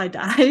hope, till I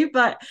die.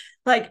 But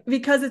like,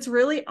 because it's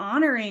really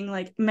honoring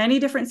like many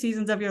different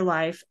seasons of your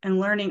life and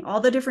learning all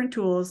the different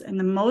tools. And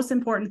the most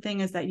important thing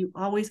is that you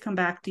always come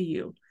back to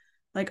you,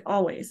 like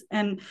always.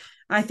 And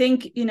I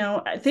think,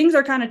 things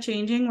are kind of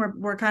changing.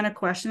 We're kind of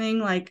questioning,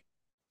 like,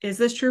 is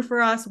this true for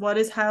us? What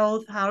is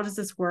health? How does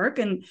this work?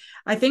 And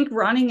I think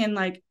running in,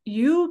 like,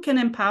 you can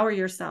empower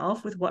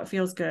yourself with what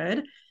feels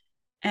good.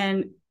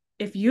 And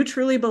if you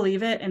truly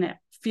believe it and it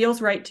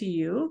feels right to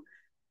you,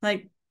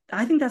 like,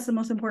 I think that's the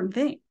most important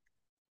thing.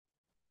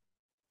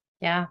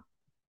 Yeah,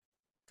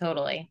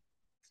 totally.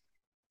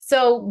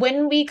 So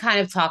when we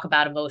kind of talk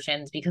about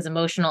emotions, because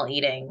emotional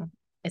eating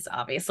is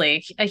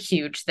obviously a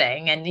huge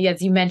thing. And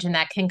as you mentioned,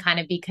 that can kind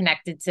of be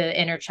connected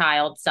to inner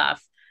child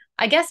stuff.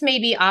 I guess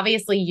maybe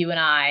obviously you and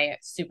I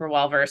super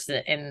well versed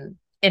in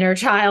inner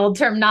child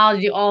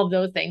terminology, all of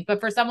those things. But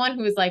for someone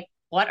who's like,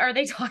 what are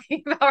they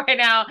talking about right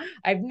now?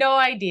 I have no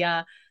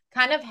idea.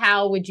 Kind of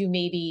how would you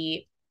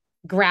maybe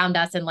ground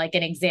us in like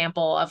an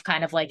example of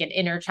kind of like an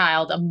inner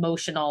child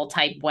emotional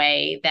type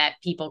way that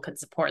people could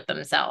support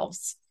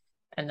themselves?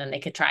 And then they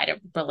could try to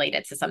relate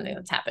it to something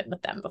that's happened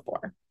with them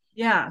before.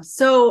 Yeah.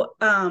 So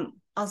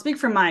I'll speak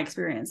from my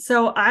experience.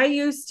 So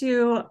I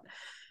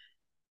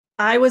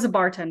was a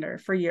bartender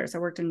for years. I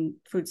worked in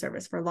food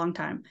service for a long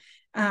time.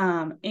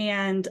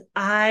 And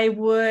I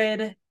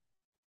was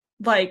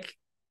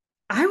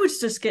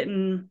just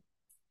getting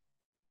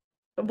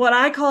what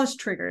I call is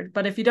triggered.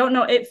 But if you don't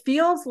know, it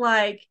feels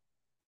like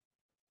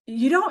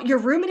you're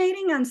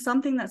ruminating on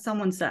something that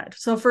someone said.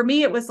 So for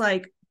me, it was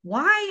like,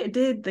 why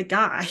did the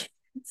guy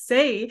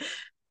say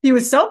he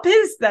was so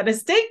pissed that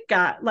his steak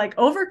got like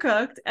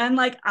overcooked? And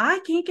like, I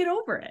can't get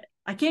over it.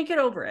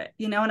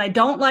 And I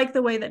don't like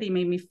the way that he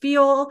made me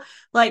feel.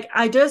 Like,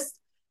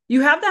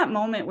 you have that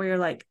moment where you're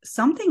like,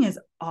 something is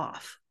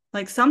off.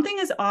 Like, something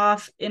is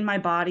off in my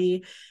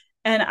body.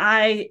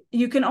 And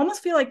you can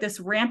almost feel like this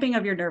ramping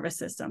of your nervous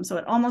system. So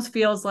it almost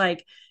feels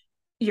like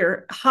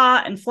you're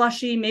hot and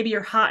flushy. Maybe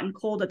you're hot and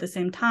cold at the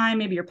same time.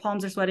 Maybe your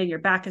palms are sweating, your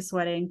back is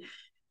sweating.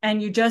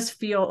 And you just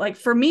feel like,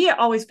 for me, it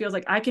always feels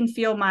like I can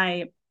feel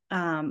my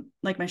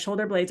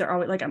shoulder blades are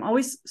always like, I'm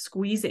always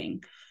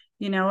squeezing,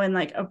 and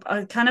like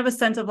a kind of a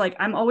sense of like,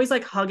 I'm always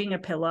like hugging a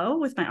pillow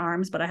with my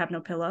arms, but I have no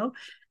pillow.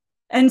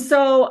 And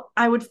so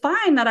I would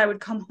find that I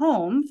would come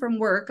home from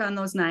work on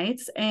those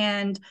nights,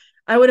 and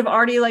I would have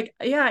already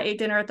I ate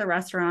dinner at the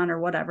restaurant or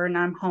whatever, and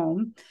I'm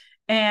home.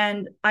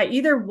 And I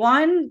either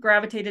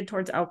gravitated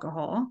towards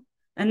alcohol,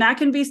 and that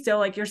can be still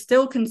like you're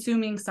still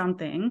consuming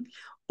something,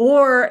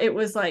 or it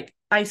was like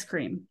ice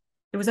cream.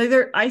 It was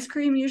either ice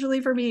cream usually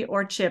for me,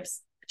 or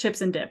chips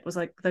and dip was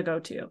like the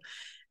go-to.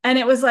 And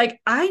it was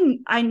like, I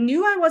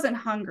knew I wasn't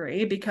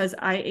hungry because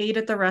I ate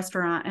at the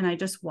restaurant and I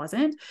just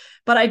wasn't,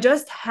 but I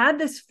just had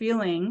this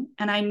feeling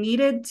and I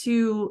needed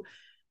to,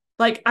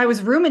 like, I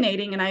was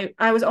ruminating and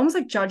I was almost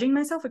like judging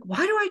myself. Like,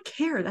 why do I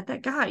care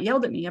that guy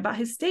yelled at me about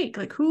his steak?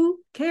 Like, who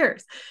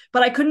cares?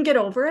 But I couldn't get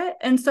over it.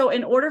 And so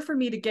in order for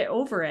me to get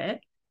over it,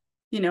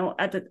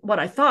 what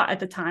I thought at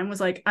the time was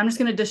like, I'm just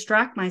going to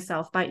distract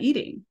myself by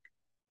eating.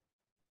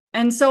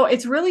 And so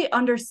it's really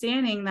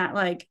understanding that,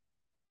 like,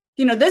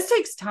 this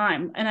takes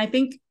time. And I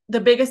think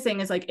the biggest thing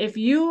is like,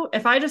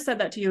 if I just said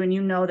that to you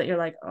and that you're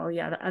like, oh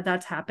yeah,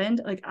 that's happened.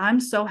 Like, I'm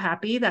so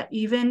happy that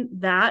even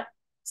that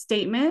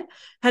statement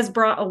has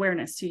brought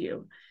awareness to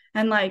you.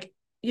 And like,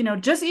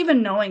 just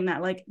even knowing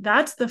that, like,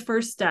 that's the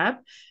first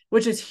step,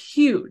 which is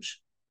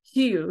huge,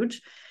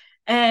 huge.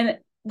 And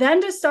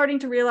then just starting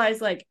to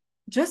realize, like,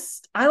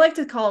 I like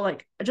to call,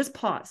 like, just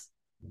pause.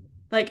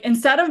 Like,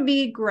 instead of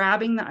me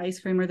grabbing the ice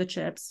cream or the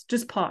chips,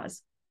 just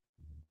pause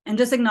and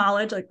just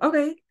acknowledge, like,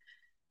 okay,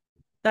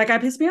 that guy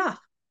pissed me off.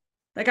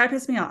 That guy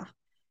pissed me off.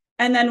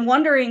 And then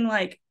wondering,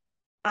 like,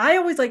 I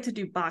always like to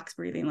do box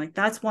breathing. Like,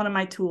 that's one of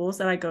my tools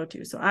that I go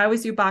to. So I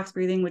always do box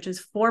breathing, which is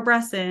 4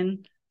 breaths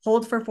in,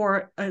 hold for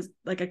 4,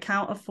 like a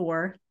count of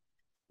 4,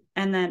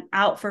 and then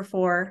out for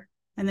 4.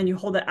 And then you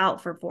hold it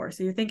out for 4.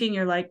 So you're thinking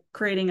you're like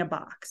creating a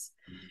box.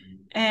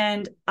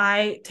 And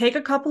I take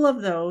a couple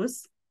of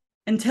those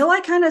until I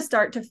kind of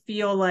start to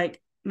feel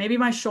like maybe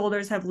my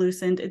shoulders have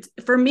loosened.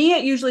 For me,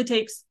 it usually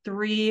takes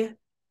 3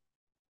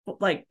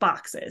 like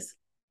boxes,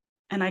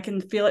 and I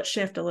can feel it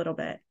shift a little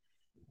bit.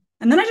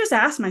 And then I just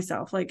ask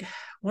myself, like,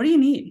 what do you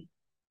need?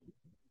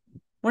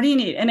 What do you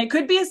need? And it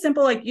could be as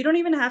simple, like, you don't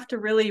even have to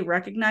really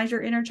recognize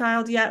your inner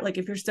child yet. Like,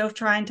 if you're still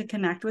trying to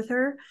connect with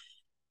her,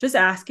 just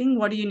asking,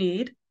 what do you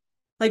need?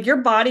 Like, your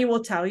body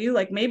will tell you,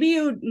 like, maybe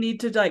you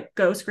need to, like,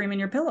 go scream in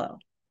your pillow.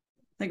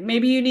 Like,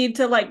 maybe you need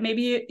to, like,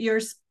 maybe your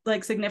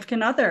like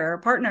significant other or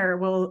partner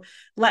will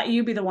let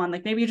you be the one.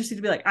 Like, maybe you just need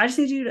to be like, I just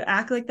need you to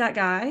act like that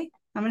guy.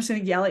 I'm just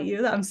going to yell at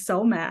you that I'm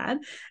so mad,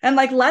 and,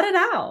 like, let it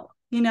out,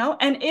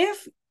 And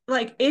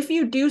if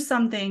you do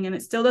something and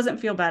it still doesn't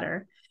feel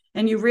better,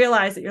 and you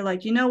realize that you're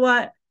like, you know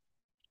what?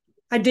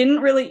 I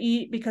didn't really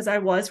eat because I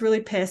was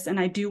really pissed and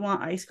I do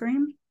want ice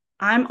cream.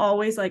 I'm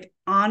always like,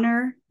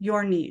 honor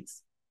your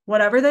needs,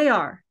 whatever they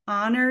are,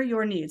 honor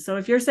your needs. So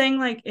if you're saying,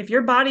 like, if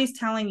your body's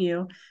telling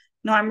you,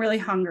 no, I'm really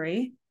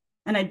hungry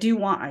and I do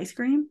want ice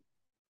cream,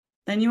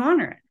 then you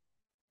honor it.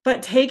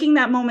 But taking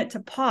that moment to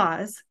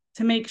pause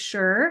to make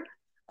sure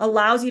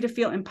allows you to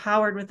feel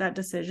empowered with that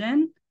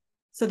decision,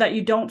 so that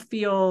you don't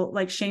feel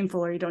like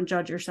shameful or you don't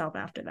judge yourself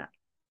after that.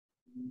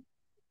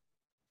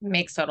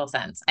 Makes total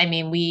sense. I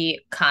mean,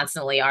 we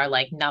constantly are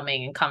like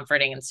numbing and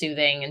comforting and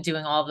soothing and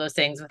doing all of those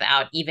things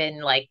without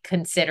even like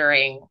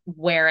considering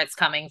where it's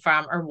coming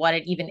from or what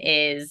it even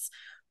is.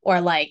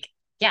 Or like,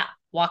 yeah,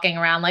 walking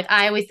around. Like,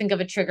 I always think of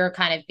a trigger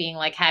kind of being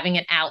like having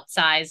an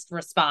outsized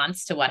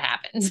response to what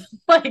happens.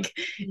 Like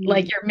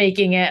you're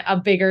making it a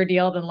bigger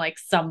deal than like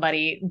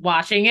somebody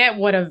watching it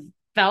would have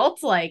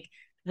felt, like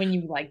when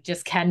you like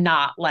just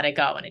cannot let it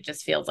go and it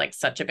just feels like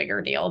such a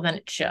bigger deal than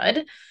it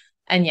should.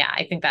 And yeah,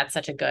 I think that's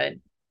such a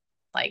good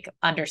like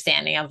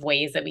understanding of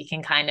ways that we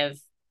can kind of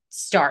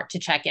start to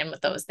check in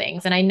with those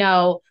things. And I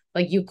know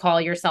like you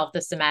call yourself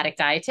the somatic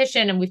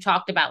dietitian, and we've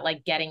talked about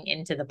like getting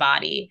into the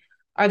body.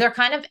 Are there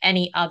kind of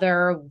any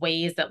other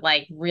ways that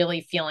like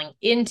really feeling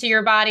into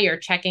your body or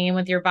checking in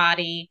with your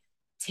body,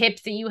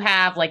 tips that you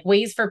have, like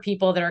ways for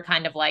people that are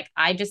kind of like,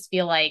 I just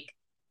feel like,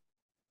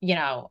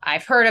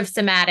 I've heard of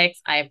somatics.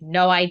 I have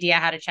no idea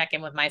how to check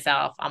in with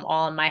myself. I'm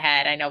all in my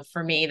head. I know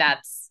for me,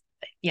 that's,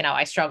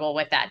 I struggle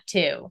with that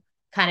too.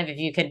 Kind of if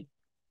you could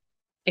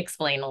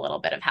explain a little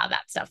bit of how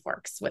that stuff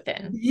works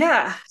within.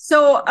 Yeah.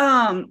 So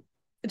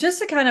just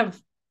to kind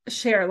of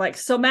share, like,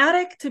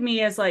 somatic to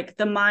me is like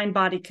the mind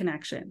body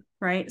connection,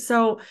 right?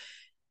 So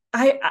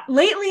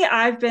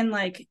I've been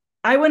like,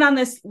 I went on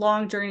this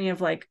long journey of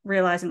like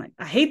realizing, like,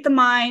 I hate the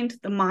mind.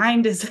 The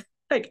mind is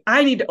like,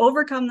 I need to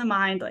overcome the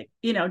mind, like,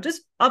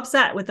 just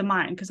upset with the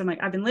mind, because I'm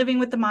like, I've been living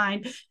with the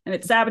mind and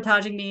it's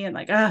sabotaging me, and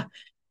like,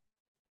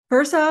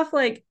 first off,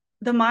 like,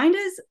 the mind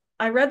is,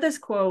 I read this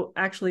quote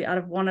actually out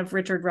of one of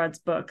Richard Rudd's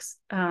books.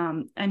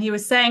 And he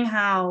was saying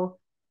how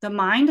the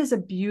mind is a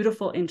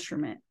beautiful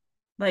instrument.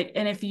 Like,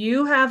 and if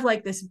you have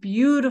like this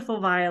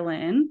beautiful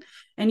violin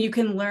and you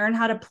can learn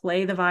how to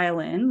play the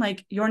violin,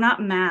 like, you're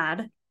not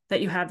mad that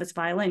you have this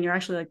violin. You're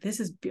actually like, this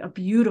is a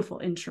beautiful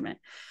instrument.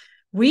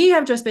 We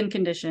have just been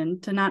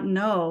conditioned to not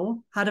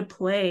know how to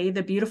play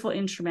the beautiful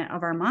instrument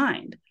of our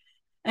mind.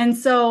 And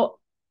so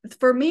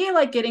for me,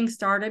 like, getting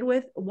started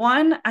with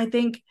one, I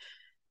think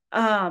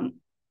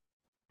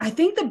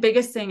the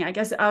biggest thing, I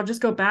guess I'll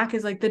just go back,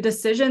 is like the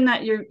decision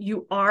that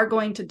you are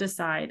going to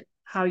decide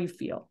how you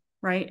feel,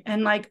 right?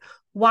 And like,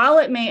 while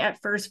it may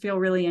at first feel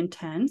really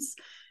intense,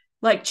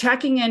 like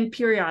checking in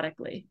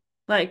periodically.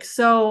 Like,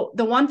 so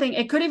the one thing,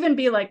 it could even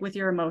be like with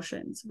your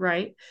emotions,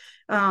 right?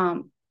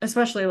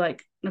 Especially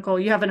like, Nicole,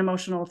 you have an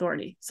emotional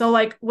authority. So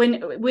like when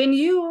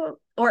you,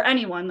 or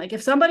anyone, like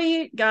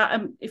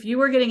if you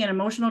were getting an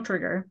emotional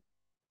trigger,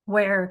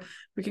 where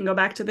we can go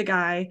back to the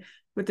guy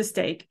with the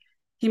steak,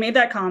 he made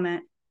that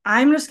comment,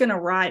 I'm just going to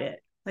ride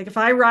it. Like, if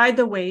I ride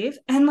the wave,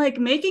 and like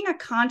making a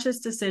conscious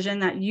decision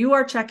that you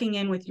are checking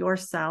in with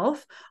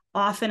yourself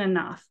often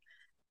enough.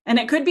 And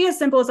it could be as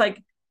simple as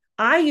like,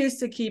 I used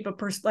to keep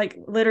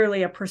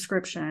literally a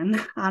prescription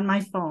on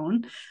my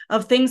phone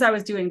of things I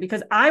was doing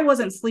because I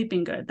wasn't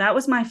sleeping good. That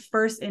was my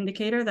first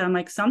indicator that I'm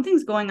like,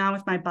 something's going on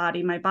with my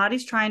body. My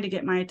body's trying to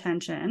get my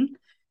attention.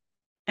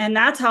 And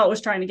that's how it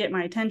was trying to get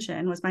my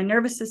attention, was my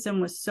nervous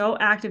system was so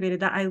activated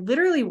that I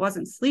literally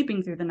wasn't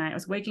sleeping through the night. I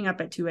was waking up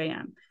at 2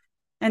 a.m.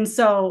 And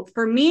so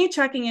for me,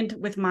 checking in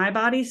with my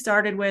body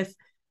started with,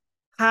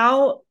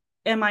 how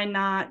am I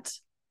not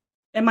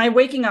Am I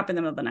waking up in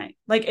the middle of the night?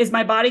 Like, is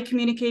my body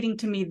communicating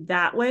to me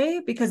that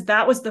way? Because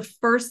that was the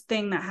first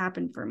thing that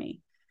happened for me.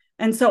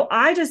 And so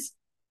I just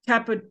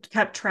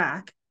kept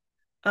track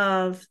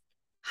of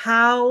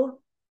how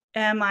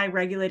am I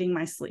regulating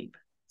my sleep.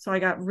 So I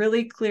got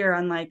really clear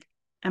on like,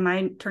 am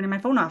I turning my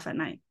phone off at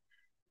night?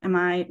 Am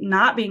I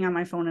not being on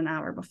my phone an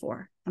hour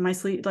before? Am I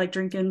sleep like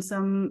drinking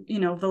some,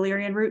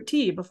 valerian root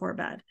tea before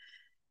bed?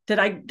 Did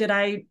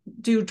I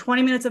do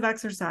 20 minutes of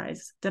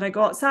exercise? Did I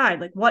go outside?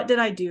 Like, what did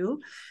I do?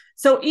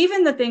 So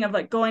even the thing of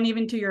like going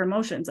even to your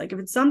emotions, like if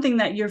it's something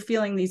that you're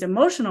feeling these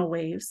emotional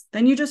waves,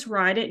 then you just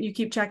ride it and you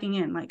keep checking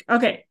in. Like,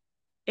 okay,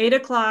 8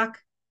 o'clock,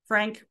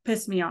 Frank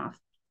pissed me off.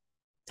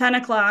 10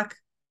 o'clock,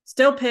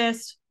 still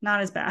pissed,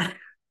 not as bad.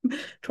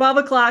 12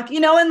 o'clock,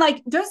 and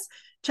like just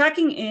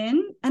checking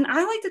in. And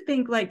I like to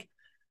think like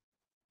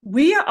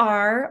we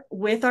are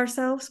with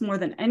ourselves more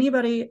than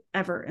anybody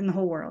ever in the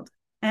whole world.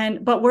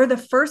 But we're the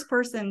first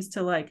persons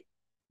to like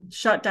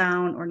shut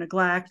down or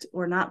neglect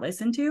or not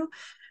listen to.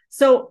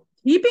 So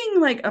keeping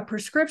like a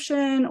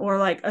prescription or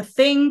like a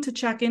thing to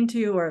check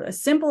into, or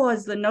as simple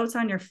as the notes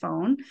on your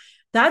phone,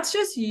 that's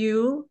just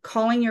you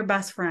calling your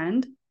best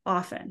friend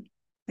often.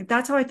 Like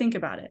that's how I think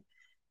about it.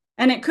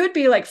 And it could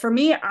be like, for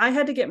me, I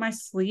had to get my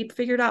sleep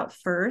figured out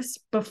first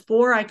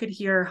before I could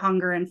hear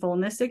hunger and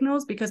fullness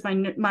signals, because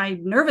my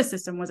nervous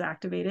system was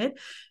activated,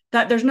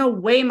 that there's no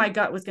way my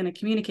gut was going to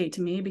communicate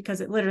to me,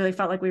 because it literally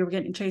felt like we were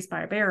getting chased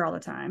by a bear all the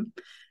time.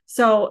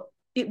 So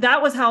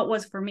that was how it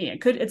was for me.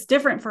 It's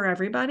different for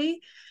everybody,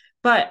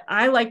 but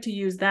I like to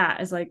use that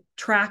as like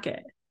track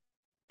it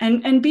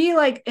and be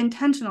like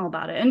intentional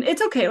about it. And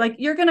it's okay. Like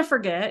you're going to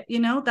forget,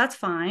 that's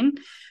fine.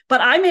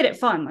 But I made it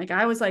fun. Like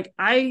I was like,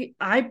 I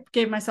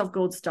gave myself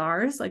gold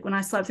stars. Like when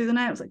I slept through the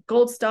night, I was like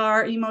gold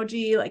star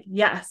emoji, like,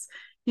 yes,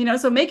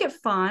 so make it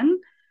fun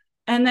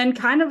and then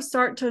kind of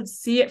start to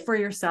see it for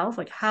yourself,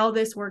 like how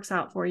this works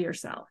out for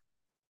yourself.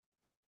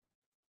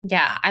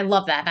 Yeah, I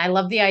love that. And I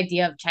love the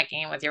idea of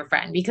checking in with your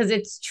friend because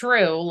it's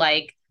true.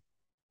 Like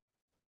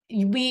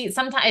we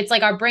sometimes it's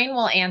like our brain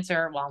will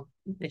answer, well,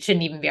 it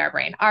shouldn't even be our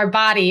brain, our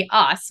body,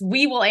 us,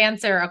 we will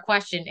answer a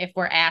question if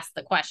we're asked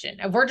the question.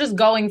 If we're just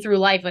going through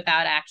life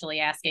without actually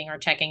asking or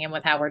checking in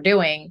with how we're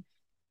doing,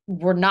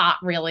 we're not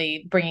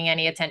really bringing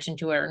any attention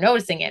to it or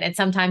noticing it. And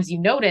sometimes you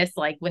notice,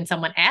 like when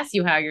someone asks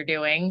you how you're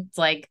doing, it's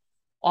like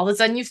all of a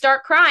sudden you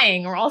start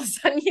crying, or all of a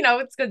sudden,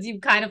 it's because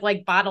you've kind of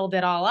like bottled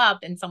it all up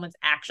and someone's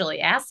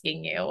actually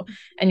asking you.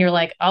 And you're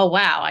like, oh,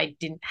 wow,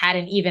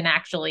 hadn't even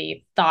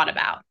actually thought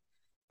about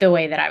the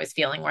way that I was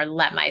feeling or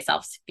let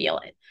myself feel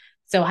it.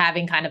 So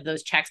having kind of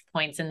those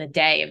checkpoints in the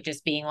day of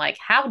just being like,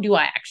 how do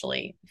I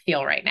actually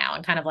feel right now?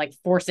 And kind of like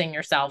forcing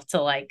yourself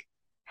to like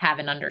have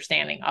an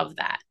understanding of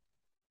that,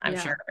 I'm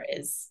sure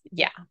is,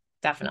 yeah,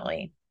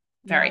 definitely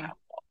very helpful.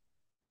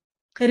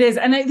 It is.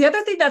 And the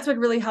other thing that's been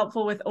really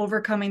helpful with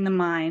overcoming the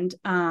mind,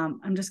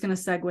 I'm just going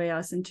to segue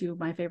us into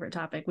my favorite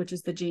topic, which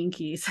is the gene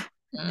keys.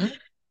 Mm-hmm.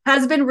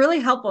 Has been really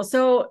helpful.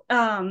 So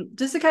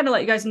just to kind of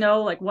let you guys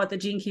know like what the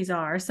gene keys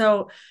are.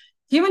 So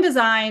human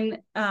design,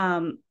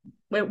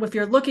 if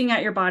you're looking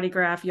at your body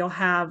graph, you'll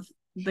have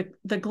the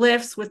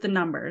glyphs with the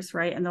numbers,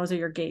 right? And those are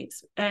your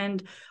gates.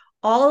 And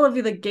all of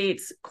the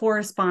gates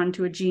correspond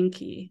to a gene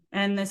key.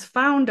 And this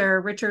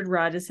founder, Richard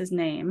Rudd is his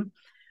name,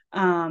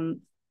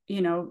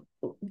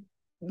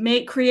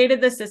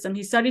 created this system.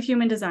 He studied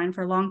human design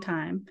for a long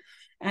time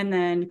and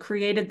then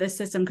created this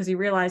system because he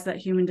realized that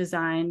human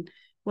design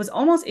was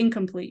almost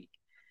incomplete.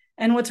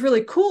 And what's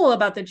really cool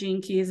about the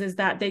gene keys is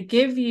that they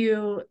give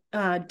you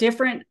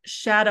different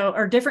shadow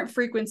or different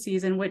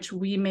frequencies in which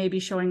we may be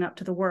showing up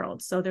to the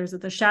world. So there's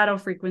the shadow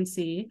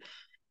frequency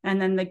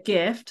and then the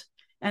gift.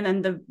 And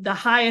then the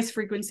highest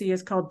frequency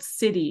is called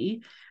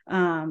Siddhi,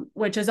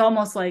 which is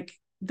almost like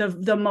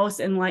the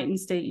most enlightened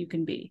state you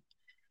can be.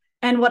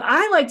 And what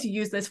I like to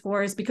use this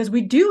for is because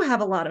we do have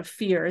a lot of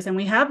fears and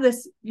we have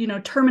this,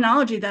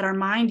 terminology that our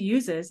mind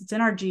uses. It's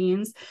in our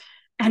genes.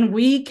 And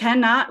we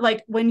cannot,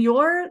 like, when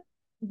you're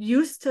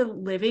used to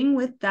living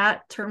with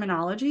that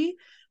terminology,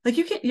 like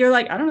you're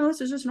like, I don't know,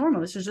 this is just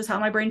normal. This is just how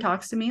my brain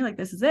talks to me. Like,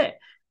 this is it.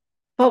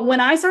 But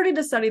when I started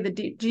to study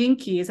the gene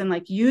keys and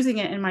like using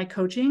it in my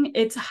coaching,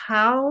 it's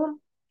how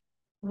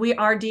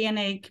our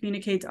DNA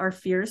communicates our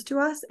fears to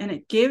us. And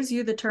it gives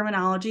you the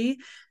terminology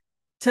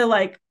to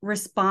like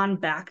respond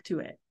back to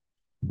it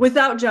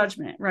without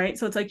judgment, right?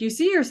 So it's like you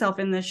see yourself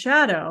in the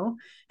shadow.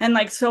 And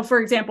like, so for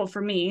example,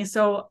 for me,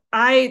 so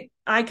I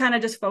kind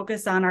of just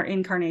focus on our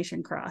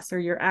incarnation cross or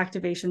your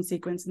activation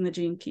sequence in the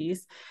gene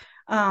keys.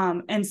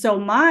 And so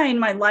my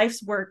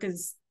life's work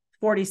is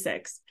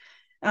 46.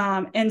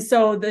 And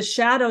so the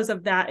shadows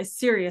of that is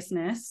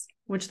seriousness,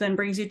 which then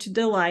brings you to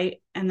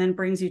delight and then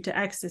brings you to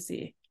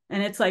ecstasy.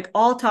 And it's like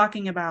all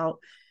talking about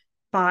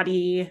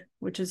body,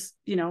 which is,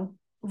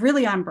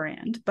 really on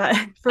brand. But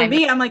for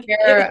me, I'm like,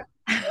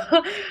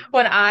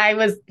 when I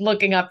was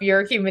looking up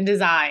your human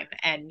design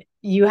and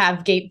you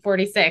have gate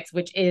 46,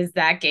 which is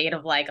that gate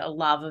of like a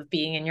love of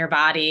being in your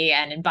body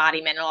and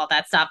embodiment and all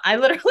that stuff. I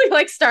literally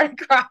like started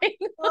crying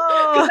because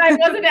Oh,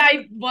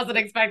 I wasn't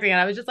expecting it.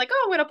 I was just like,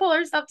 oh, I'm gonna pull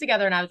her stuff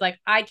together. And I was like,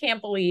 I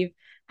can't believe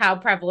how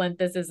prevalent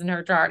this is in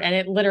her chart. And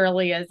it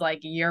literally is like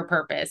your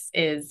purpose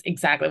is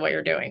exactly what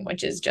you're doing,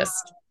 which is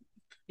just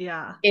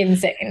yeah.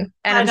 insane.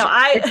 And I I'm know.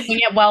 sure you're doing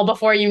it well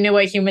before you knew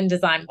what human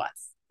design was.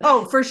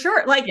 Oh, for sure.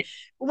 Yeah. Like,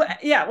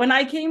 yeah, when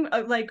I came,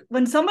 like,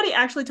 when somebody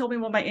actually told me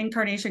what my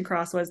incarnation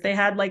cross was, they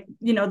had like,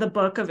 the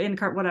book of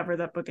whatever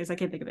that book is, I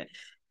can't think of it.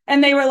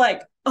 And they were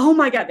like, oh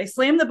my God, they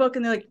slammed the book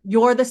and they're like,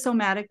 you're the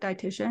somatic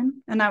dietitian.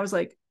 And I was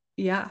like,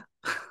 yeah.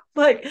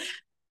 Like,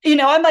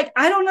 I'm like,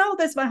 I don't know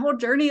this, my whole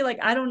journey. Like,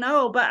 I don't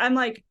know. But I'm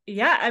like,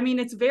 yeah, I mean,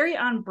 it's very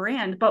on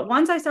brand. But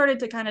once I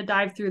started to kind of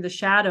dive through the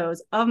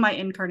shadows of my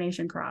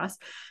incarnation cross,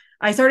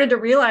 I started to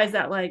realize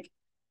that like,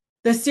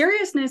 the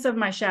seriousness of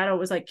my shadow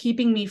was like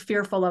keeping me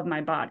fearful of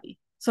my body.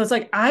 So it's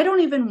like, I don't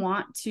even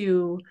want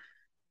to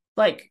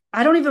like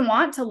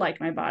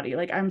my body.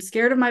 Like I'm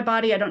scared of my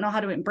body. I don't know how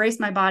to embrace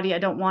my body. I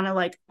don't want to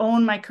like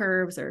own my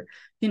curves or,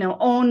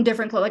 own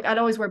different clothes. Like I'd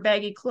always wear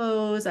baggy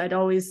clothes. I'd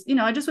always,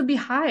 I just would be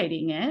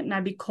hiding it and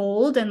I'd be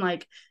cold and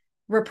like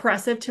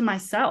repressive to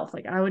myself.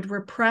 Like I would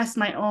repress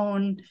my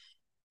own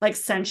like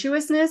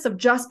sensuousness of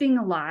just being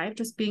alive,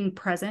 just being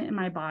present in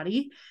my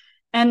body.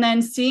 And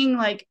then seeing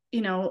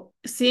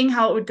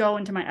how it would go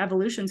into my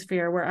evolution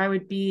sphere where I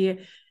would be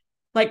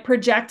like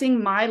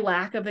projecting my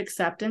lack of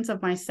acceptance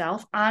of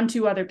myself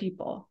onto other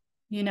people,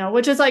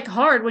 which is like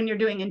hard when you're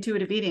doing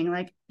intuitive eating.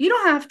 Like you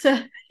don't have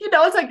to,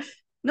 it's like,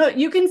 no,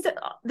 you can,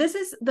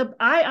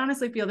 I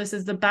honestly feel this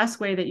is the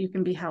best way that you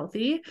can be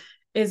healthy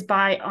is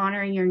by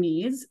honoring your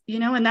needs,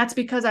 and that's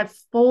because I've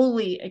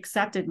fully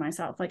accepted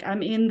myself. Like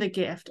I'm in the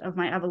gift of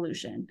my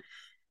evolution.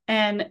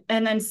 And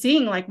then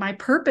seeing like my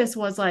purpose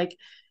was like,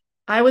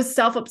 I was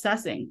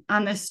self-obsessing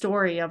on this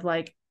story of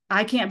like,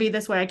 I can't be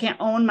this way. I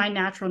can't own my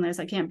naturalness.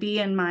 I can't be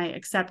in my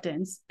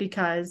acceptance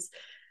because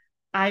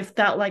I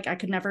felt like I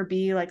could never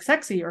be like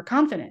sexy or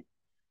confident.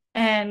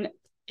 And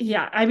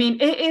yeah, I mean,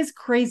 it is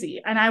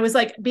crazy. And I was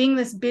like being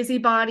this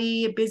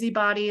busybody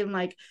and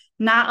like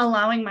not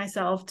allowing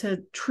myself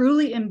to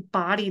truly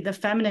embody the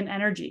feminine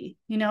energy,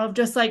 of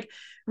just like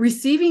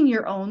receiving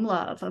your own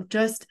love, of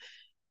just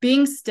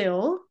being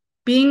still,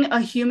 being a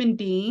human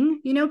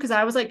being, because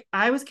I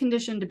was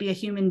conditioned to be a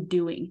human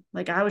doing.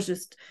 Like I was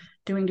just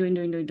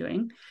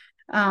doing.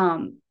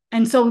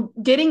 And so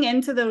getting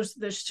into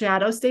the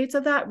shadow states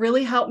of that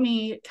really helped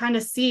me kind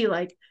of see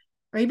like,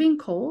 are you being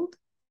cold?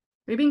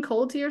 Are you being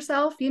cold to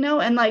yourself?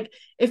 And like,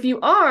 if you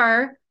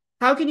are,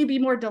 how can you be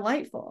more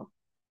delightful?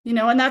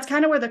 And that's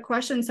kind of where the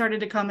question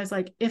started to come is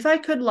like, if I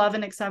could love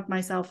and accept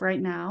myself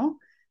right now,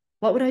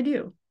 what would I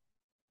do?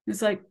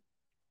 It's like,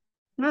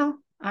 well,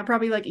 I'd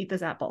probably like eat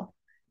this apple,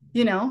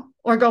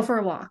 or go for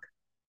a walk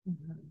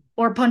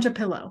or punch a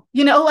pillow,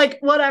 like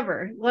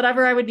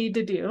whatever I would need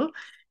to do,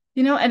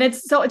 and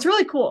it's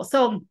really cool.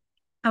 So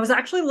I was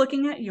actually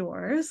looking at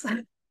yours.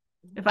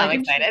 If I I'm can,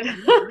 excited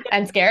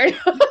and scared.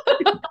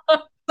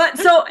 but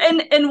so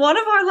in one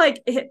of our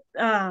like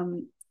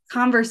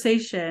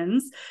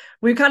conversations,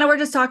 we kind of were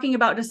just talking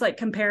about just like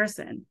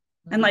comparison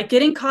and like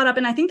getting caught up.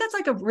 And I think that's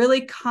like a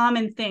really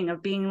common thing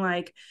of being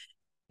like,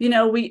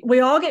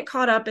 we all get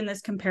caught up in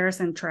this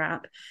comparison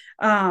trap.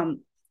 And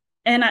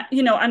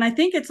I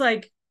think it's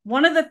like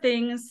one of the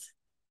things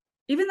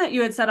even that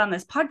you had said on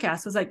this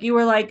podcast was like, you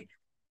were like,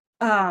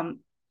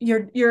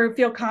 you're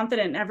feel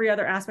confident in every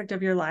other aspect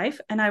of your life.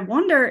 And I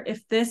wonder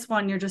if this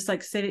one, you're just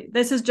like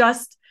this is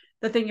just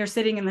the thing you're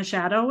sitting in the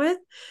shadow with.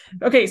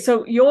 Okay.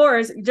 So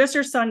yours, just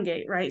your sun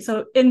gate, right?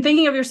 So in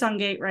thinking of your sun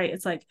gate, right,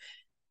 it's like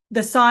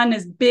the sun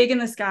is big in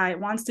the sky. It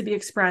wants to be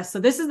expressed.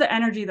 So this is the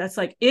energy that's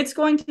like, it's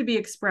going to be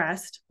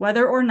expressed,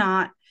 whether or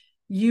not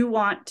you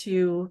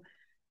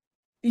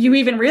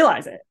even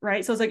realize it,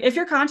 right? So it's like, if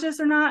you're conscious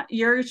or not,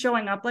 you're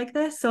showing up like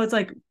this. So it's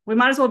like, we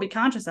might as well be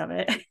conscious of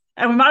it.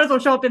 And we might as well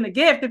show up in the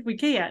gift if we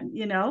can,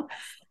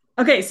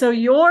 Okay. So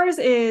yours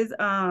is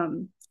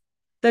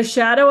the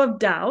shadow of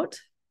doubt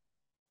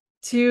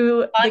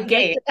to the Fun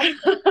gate. gate.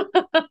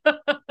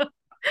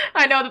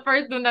 I know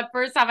the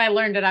first time I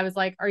learned it, I was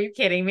like, are you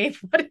kidding me?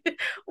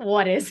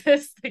 What is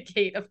this? The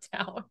gate of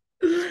doubt.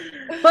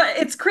 But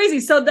it's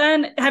crazy. So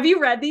then have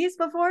you read these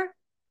before?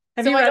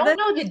 Have So you I read don't this?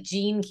 know the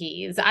gene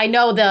keys. I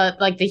know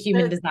the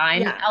human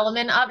design Yeah.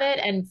 element of it.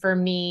 And for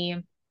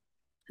me,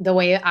 the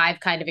way I've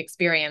kind of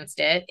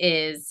experienced it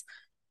is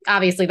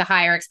obviously the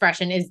higher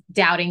expression is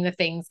doubting the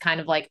things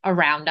kind of like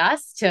around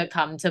us to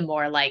come to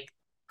more like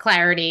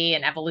clarity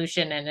and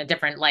evolution and a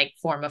different like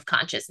form of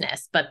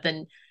consciousness. But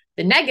then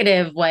the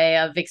negative way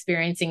of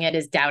experiencing it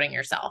is doubting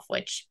yourself,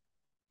 which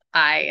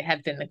I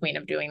have been the queen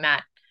of doing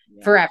that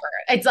Yeah. forever.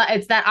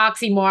 It's that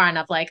oxymoron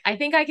of like, I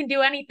think I can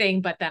do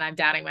anything, but then I'm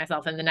doubting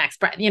myself in the next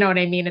breath. You know what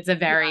I mean? It's a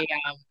very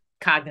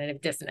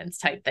cognitive dissonance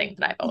type thing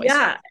that I've always.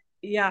 Yeah.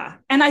 Yeah.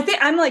 And I think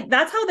I'm like,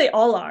 that's how they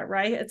all are,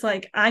 right? It's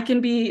like, I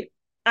can be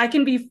I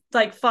can be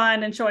like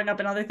fun and showing up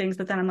in other things,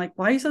 but then I'm like,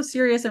 why are you so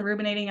serious and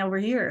ruminating over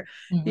here?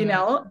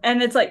 Mm-hmm.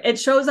 And it's like, it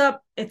shows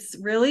up, it's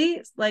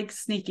really like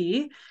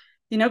sneaky,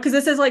 because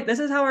this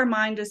is how our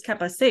mind just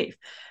kept us safe.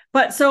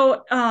 But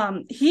so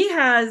he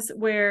has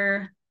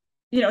where,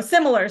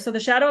 similar. So the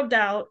shadow of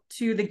doubt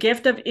to the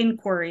gift of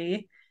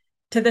inquiry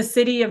to the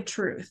city of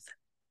truth,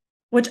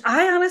 which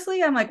I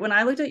honestly, I'm like, when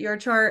I looked at your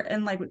chart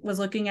and like was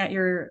looking at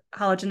your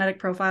hologenetic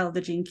profile of the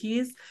gene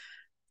keys,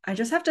 I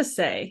just have to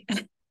say,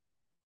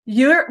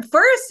 your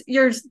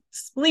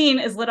spleen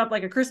is lit up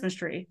like a Christmas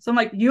tree. So I'm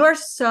like, you are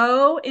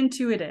so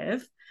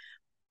intuitive.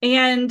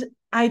 And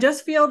I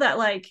just feel that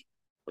like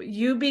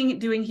you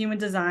doing human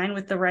design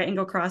with the right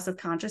angle cross of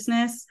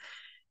consciousness,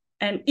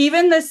 and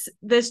even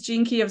this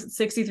gene key of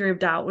 63 of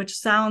doubt, which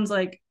sounds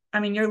like, I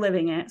mean, you're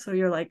living it. So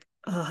you're like,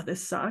 oh,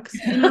 this sucks,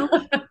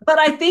 But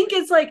I think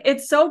it's like,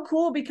 it's so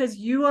cool because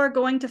you are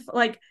going to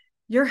like,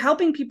 you're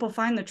helping people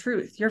find the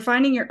truth. You're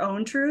finding your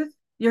own truth.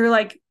 You're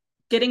like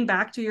getting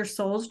back to your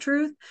soul's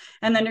truth.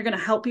 And then you're going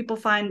to help people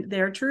find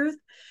their truth.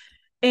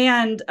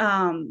 And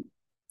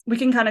we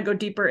can kind of go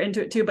deeper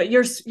into it too. But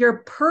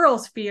your pearl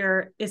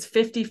sphere is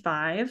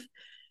 55,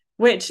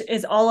 which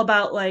is all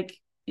about like,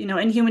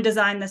 in human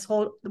design,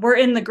 we're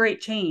in the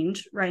great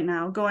change right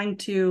now, going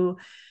to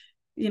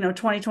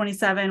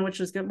 2027, which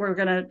is good. We're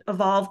going to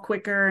evolve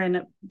quicker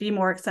and be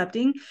more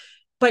accepting.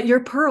 But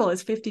your pearl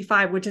is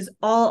 55, which is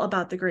all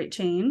about the great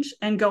change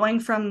and going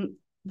from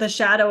the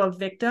shadow of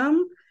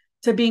victim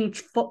to being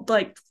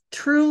like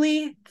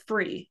truly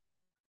free.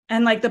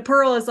 And like the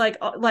pearl is like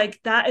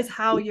that is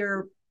how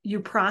you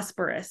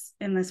prosperous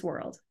in this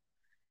world,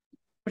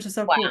 which is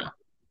so Wow. cool.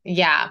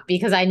 Yeah,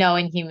 because I know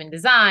in human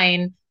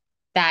design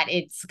that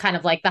it's kind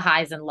of like the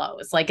highs and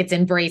lows, like it's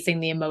embracing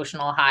the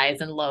emotional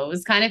highs and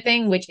lows kind of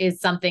thing, which is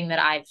something that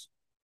I've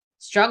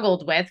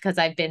struggled with because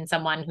I've been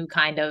someone who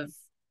kind of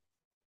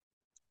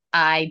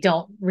I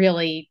don't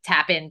really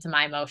tap into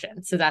my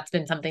emotions. So that's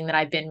been something that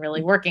I've been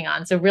really working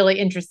on. So really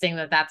interesting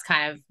that that's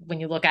kind of when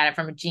you look at it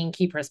from a gene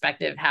key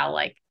perspective, how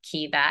like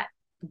key that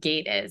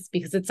gate is,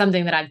 because it's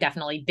something that I've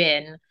definitely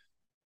been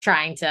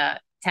trying to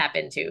tap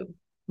into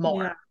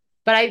more. Yeah.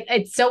 But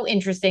it's so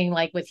interesting,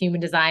 like with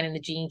human design and the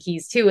gene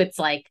keys too. It's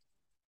like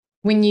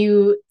when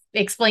you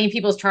explain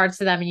people's charts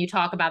to them and you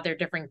talk about their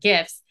different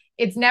gifts,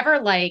 it's never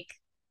like,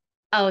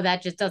 oh,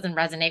 that just doesn't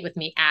resonate with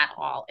me at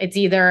all. It's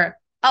either,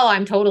 oh,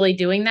 I'm totally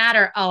doing that,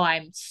 or oh,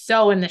 I'm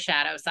so in the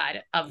shadow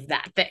side of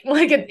that thing.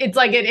 Like it's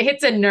like it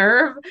hits a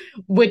nerve,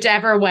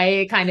 whichever way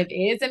it kind of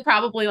is. And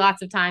probably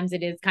lots of times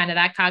it is kind of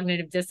that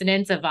cognitive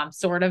dissonance of I'm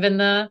sort of in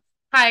the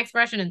high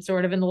expression and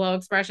sort of in the low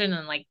expression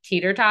and like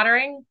teeter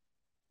tottering.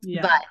 But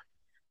Yeah.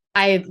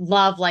 I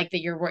love like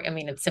that you're working. I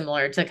mean, it's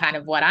similar to kind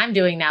of what I'm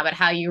doing now, but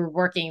how you're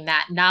working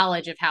that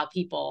knowledge of how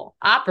people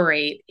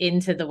operate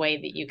into the way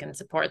that you can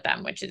support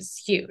them, which is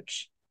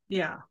huge.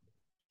 Yeah.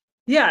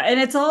 Yeah. And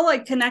it's all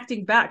like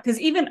connecting back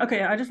because even,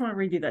 okay, I just want to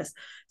read you this.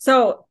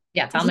 So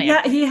Yeah, tell me.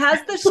 he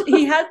has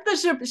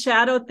the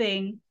shadow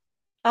thing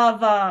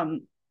of,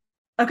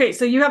 okay,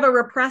 so you have a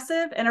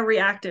repressive and a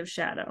reactive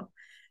shadow.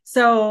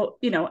 So,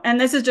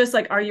 and this is just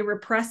like, are you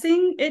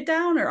repressing it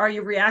down or are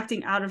you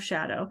reacting out of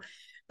shadow?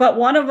 But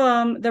one of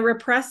them, the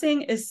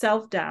repressing is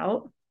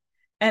self-doubt,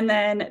 and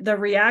then the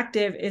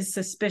reactive is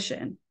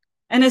suspicion.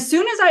 And as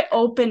soon as I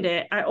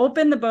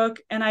opened the book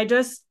and I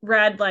just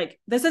read, like,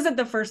 this isn't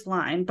the first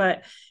line,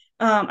 but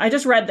I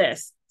just read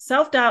this.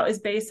 Self-doubt is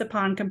based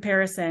upon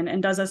comparison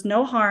and does us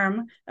no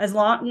harm as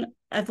long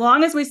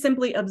as we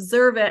simply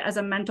observe it as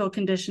a mental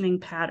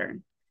conditioning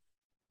pattern,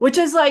 which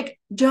is like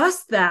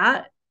just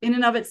that in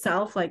and of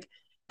itself, like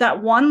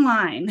that one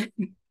line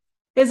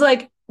is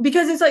like,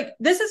 because it's like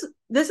this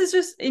is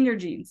just in your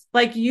genes,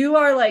 like you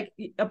are like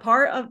a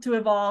part of, to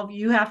evolve,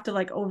 you have to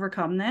like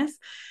overcome this.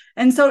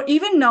 And so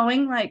even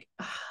knowing like,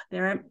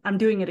 there I'm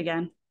doing it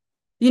again,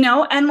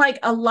 and like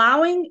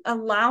allowing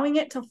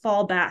it to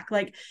fall back,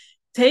 like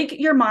take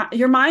your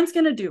mind's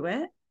going to do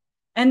it,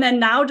 and then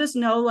now just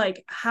know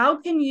like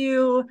how can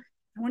you,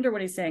 I wonder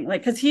what he's saying,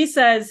 like because he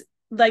says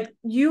like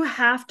you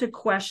have to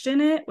question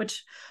it,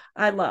 which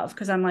I love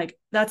because I'm like,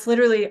 that's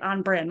literally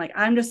on brand. Like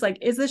I'm just like,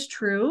 is this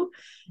true?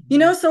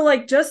 So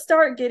like just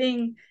start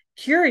getting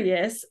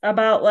curious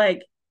about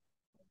like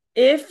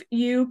if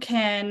you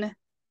can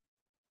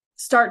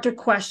start to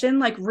question,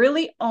 like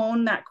really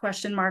own that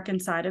question mark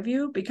inside of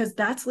you, because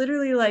that's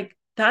literally like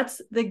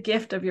that's the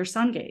gift of your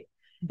sun gate,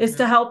 is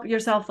to help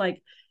yourself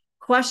like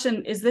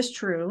question, is this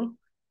true?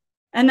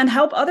 And then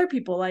help other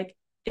people like,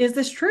 is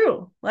this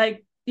true?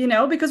 Like,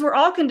 because we're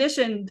all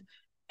conditioned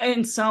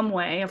in some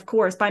way, of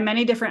course, by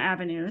many different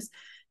avenues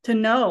to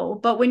know.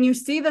 But when you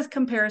see this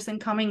comparison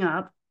coming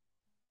up,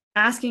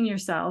 asking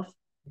yourself,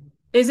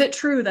 is it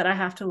true that I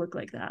have to look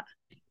like that?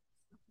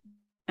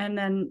 And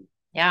then,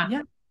 Yeah,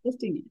 yeah,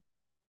 lifting it.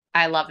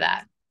 I love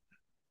that.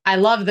 I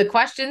love the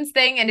questions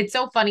thing. And it's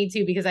so funny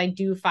too, because I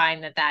do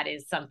find that that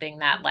is something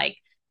that like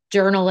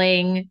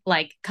journaling,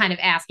 like kind of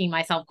asking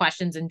myself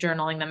questions and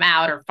journaling them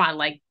out, or fun,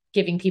 like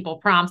giving people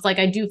prompts. Like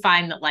I do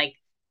find that like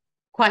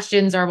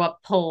questions are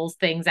what pulls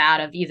things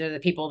out of either the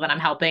people that I'm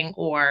helping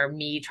or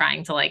me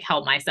trying to like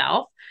help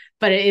myself.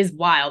 But it is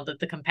wild that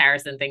the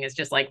comparison thing is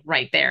just like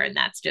right there. And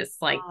that's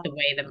just like the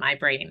way that my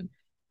brain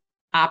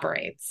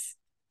operates.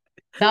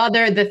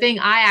 The thing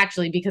I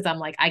actually, because I'm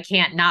like, I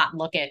can't not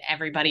look at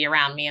everybody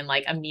around me and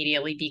like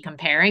immediately be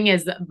comparing,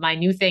 is my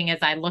new thing is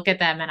I look at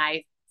them and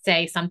I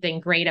say something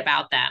great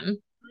about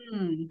them.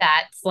 Hmm.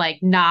 That's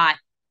like not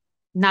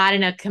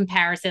in a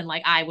comparison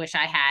like I wish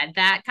I had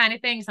that kind of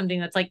thing, something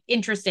that's like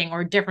interesting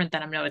or different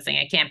that I'm noticing.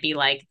 It can't be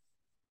like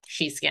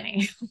she's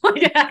skinny.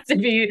 Like it has to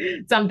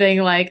be something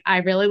like I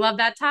really love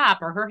that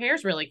top or her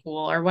hair's really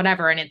cool or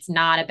whatever. And it's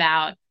not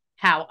about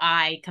how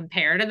I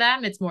compare to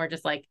them. It's more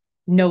just like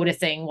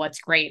noticing what's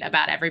great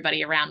about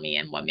everybody around me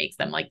and what makes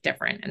them like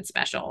different and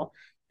special.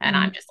 And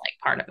I'm just like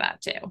part of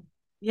that too.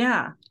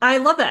 Yeah, I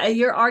love that.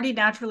 You're already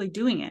naturally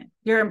doing it.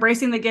 You're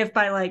embracing the gift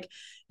by like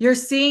you're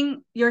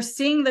seeing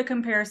the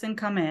comparison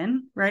come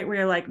in, right? Where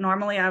you're like,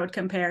 normally I would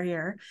compare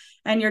here,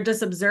 and you're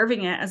just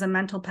observing it as a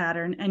mental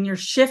pattern and you're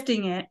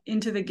shifting it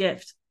into the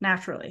gift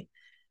naturally,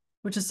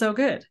 which is so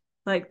good.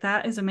 Like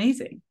that is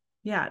amazing.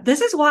 Yeah. This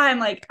is why I'm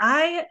like,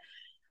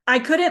 I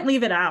couldn't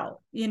leave it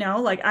out,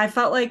 like I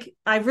felt like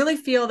I really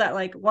feel that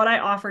like what I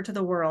offer to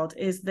the world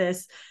is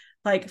this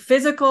like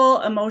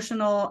physical,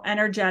 emotional,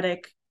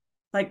 energetic,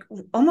 like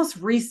almost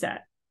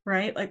reset,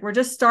 right? Like we're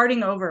just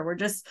starting over. We're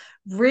just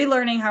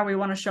relearning how we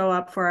want to show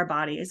up for our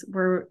bodies.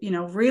 We're,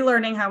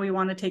 relearning how we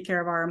want to take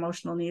care of our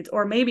emotional needs.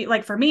 Or maybe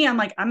like for me, I'm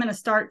like, I'm going to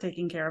start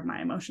taking care of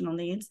my emotional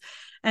needs.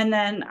 And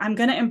then I'm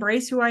going to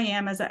embrace who I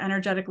am as an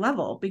energetic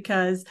level,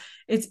 because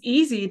it's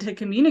easy to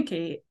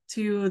communicate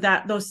to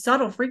those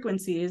subtle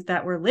frequencies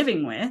that we're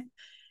living with,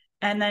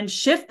 and then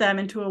shift them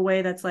into a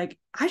way that's like,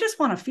 I just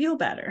want to feel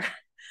better.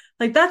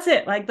 Like that's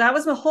it. Like that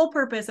was the whole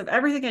purpose of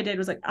everything I did,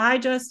 was like, I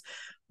just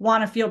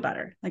want to feel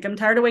better. Like I'm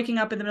tired of waking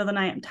up in the middle of the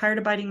night. I'm tired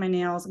of biting my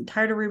nails. I'm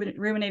tired of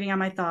ruminating on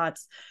my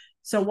thoughts.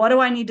 So what do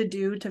I need to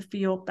do to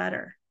feel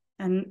better?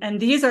 And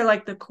these are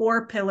like the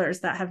core pillars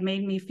that have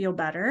made me feel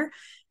better.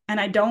 And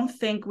I don't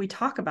think we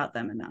talk about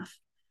them enough.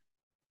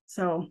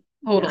 So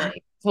yeah.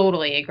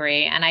 Totally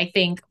agree. And I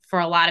think for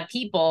a lot of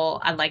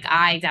people,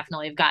 I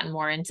definitely have gotten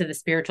more into the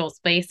spiritual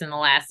space in the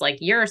last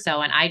like year or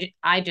so. And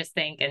I just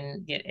think,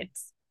 and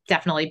it's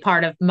definitely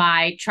part of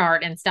my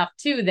chart and stuff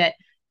too, that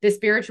the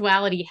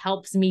spirituality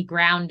helps me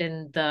ground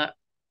in the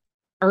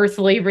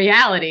earthly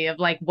reality of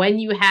like when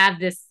you have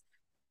this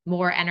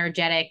more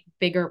energetic,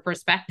 bigger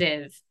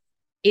perspective,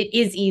 it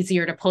is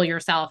easier to pull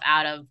yourself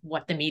out of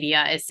what the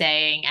media is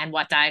saying and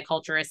what diet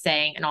culture is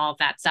saying and all of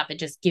that stuff. It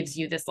just gives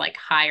you this like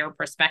higher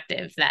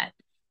perspective that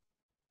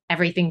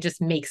everything just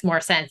makes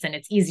more sense and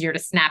it's easier to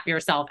snap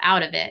yourself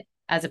out of it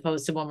as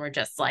opposed to when we're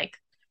just like,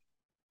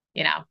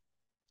 you know,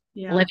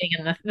 Yeah. living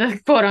in the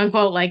quote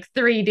unquote like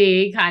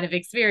 3D kind of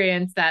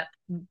experience that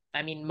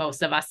I mean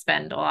most of us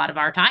spend a lot of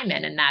our time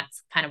in. And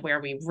that's kind of where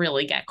we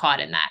really get caught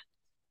in that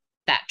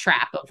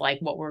trap of like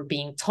what we're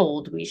being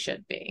told we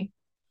should be.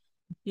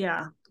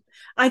 Yeah.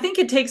 I think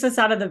it takes us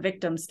out of the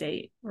victim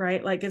state,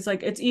 right? Like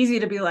it's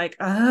easy to be like,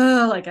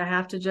 oh, like I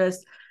have to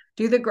just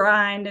do the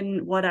grind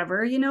and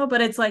whatever,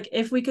 but it's like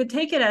if we could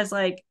take it as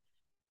like,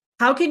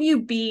 how can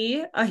you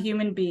be a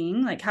human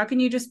being? Like, how can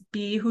you just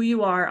be who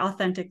you are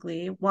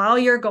authentically while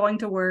you're going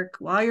to work,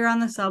 while you're on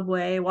the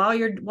subway, while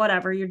you're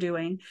whatever you're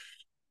doing,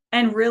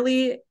 and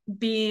really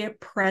be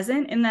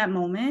present in that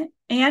moment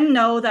and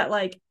know that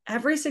like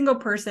every single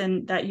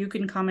person that you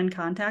can come in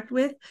contact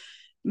with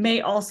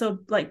may also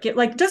like get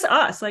like just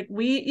us, like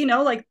we,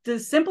 like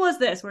as simple as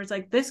this, where it's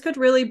like this could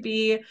really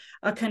be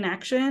a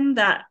connection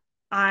that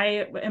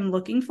I am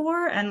looking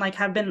for and like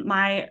have been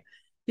my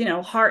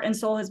heart and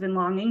soul has been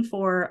longing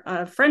for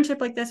a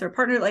friendship like this or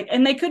partner, like,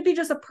 and they could be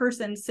just a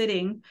person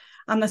sitting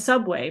on the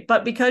subway,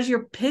 but because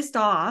you're pissed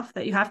off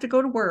that you have to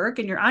go to work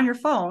and you're on your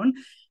phone,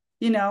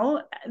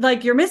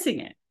 like you're missing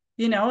it.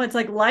 It's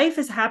like life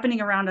is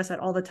happening around us at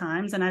all the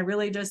times. And I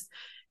really just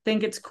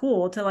think it's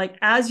cool to like,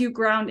 as you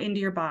ground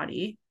into your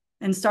body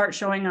and start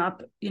showing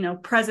up,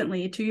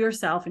 presently to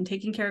yourself and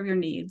taking care of your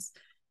needs,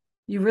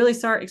 you really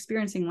start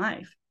experiencing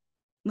life.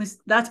 At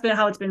least that's been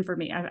how it's been for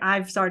me.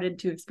 I've started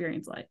to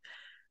experience life.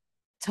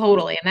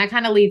 Totally. And that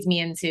kind of leads me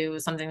into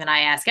something that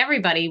I ask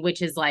everybody,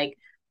 which is like,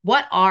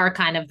 what are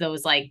kind of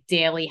those like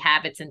daily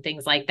habits and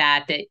things like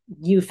that that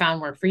you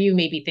found work for you?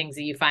 Maybe things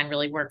that you find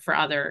really work for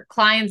other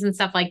clients and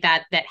stuff like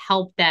that, that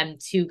help them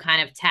to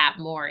kind of tap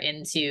more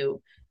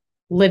into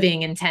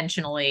living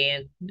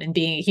intentionally and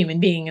being a human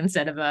being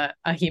instead of a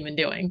human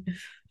doing.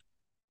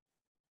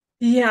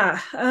 Yeah.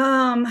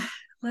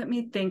 Let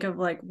me think of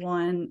like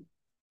one.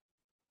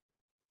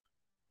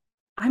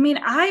 I mean,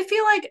 I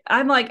feel like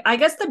I'm like, I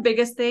guess the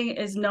biggest thing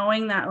is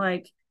knowing that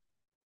like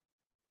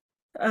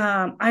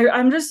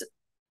I'm just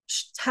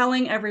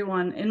telling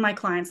everyone in my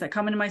clients that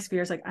come into my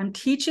spheres, like I'm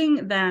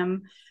teaching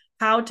them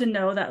how to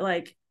know that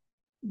like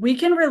we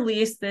can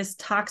release this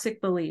toxic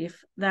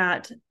belief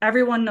that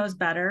everyone knows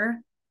better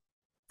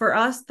for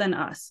us than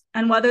us.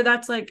 And whether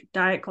that's like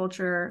diet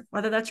culture,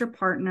 whether that's your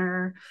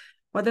partner,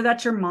 whether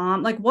that's your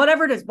mom, like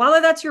whatever it is,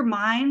 whether that's your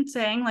mind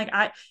saying like,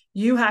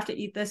 you have to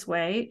eat this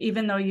way,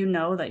 even though you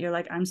know that you're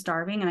like, I'm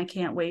starving and I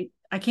can't wait.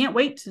 I can't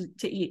wait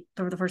to eat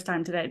for the first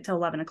time today till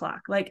 11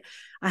 o'clock. Like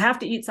I have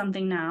to eat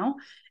something now.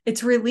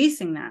 It's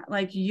releasing that,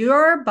 like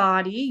your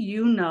body,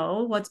 you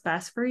know what's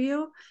best for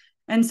you.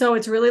 And so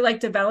it's really like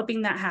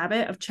developing that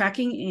habit of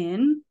checking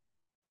in,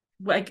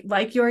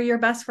 like you're your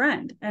best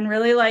friend, and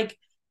really like,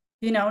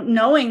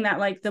 knowing that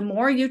like the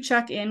more you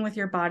check in with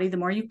your body, the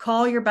more you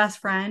call your best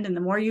friend and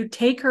the more you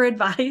take her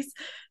advice,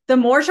 the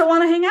more she'll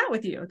want to hang out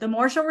with you, the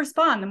more she'll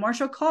respond, the more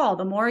she'll call,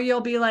 the more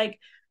you'll be like,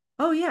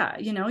 oh yeah,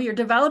 you're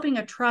developing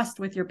a trust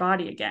with your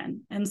body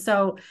again. And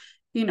so,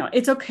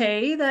 it's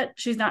okay that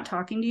she's not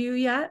talking to you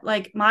yet.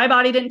 Like my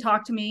body didn't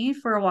talk to me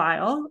for a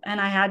while and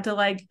I had to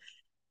like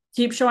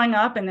keep showing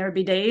up, and there would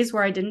be days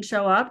where I didn't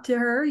show up to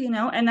her,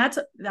 and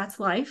that's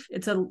life.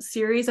 It's a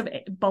series of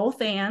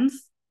both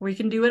ands. We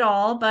can do it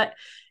all, but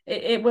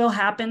it will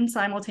happen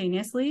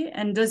simultaneously.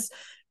 And just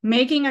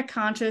making a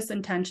conscious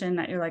intention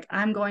that you're like,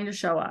 I'm going to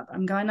show up.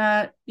 I'm going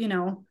to,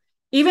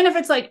 even if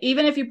it's like,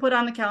 even if you put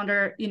on the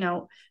calendar,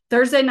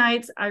 Thursday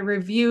nights, I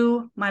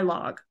review my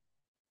log,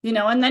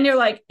 and then you're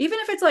like, even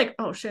if it's like,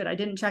 oh shit, I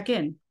didn't check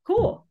in.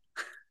 Cool.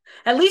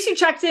 At least you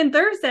checked in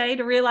Thursday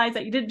to realize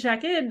that you didn't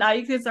check in. Now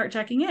you can start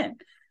checking in.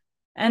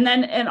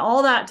 And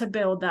all that to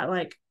build that,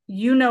 like,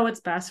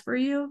 it's best for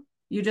you.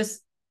 You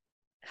just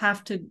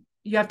have to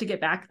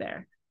get back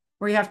there,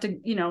 where you have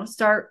to,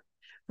 start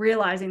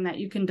realizing that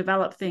you can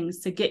develop things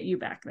to get you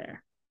back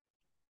there.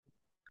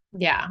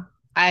 Yeah.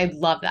 I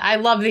love that. I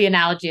love the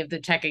analogy of the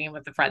checking in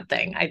with the friend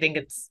thing. I think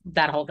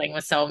that whole thing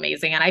was so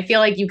amazing. And I feel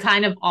like you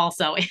kind of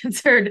also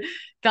answered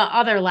the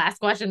other last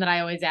question that I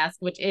always ask,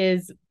 which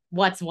is,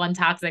 what's one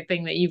toxic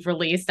thing that you've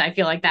released? I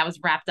feel like that was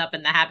wrapped up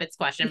in the habits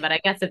question, but I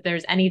guess if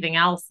there's anything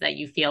else that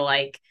you feel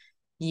like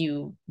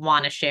you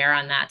want to share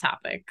on that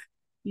topic.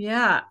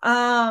 Yeah.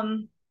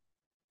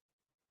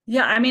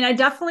 Yeah, I mean, I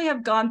definitely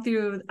have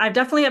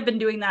been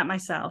doing that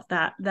myself,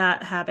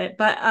 that habit.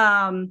 But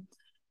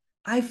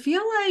I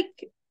feel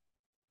like,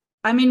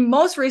 I mean,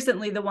 most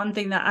recently, the one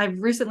thing that I've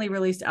recently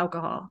released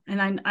alcohol,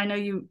 and I know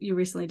you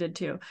recently did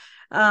too.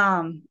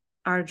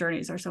 Our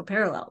journeys are so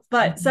parallel,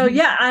 but so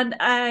yeah,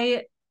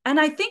 and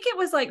I think it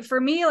was like,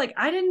 for me, like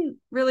I didn't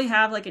really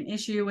have like an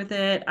issue with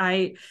it.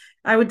 I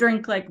would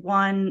drink like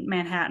one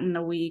Manhattan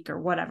a week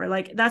or whatever.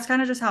 Like that's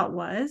kind of just how it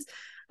was.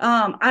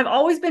 I've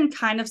always been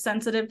kind of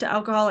sensitive to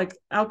alcohol. Like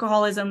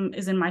alcoholism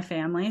is in my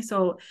family,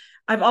 so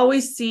I've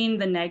always seen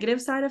the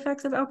negative side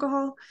effects of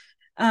alcohol.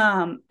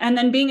 And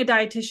then being a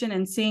dietitian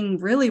and seeing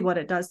really what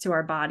it does to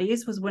our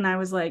bodies was when I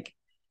was like,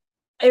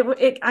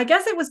 I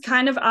guess it was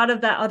kind of out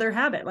of that other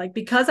habit, like,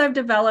 because I've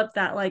developed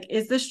that, like,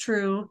 is this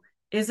true?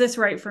 Is this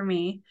right for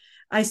me?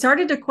 I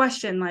started to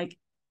question, like,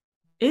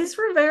 is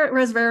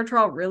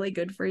resveratrol really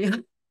good for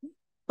you?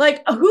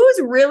 Like,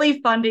 who's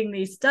really funding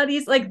these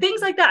studies? Like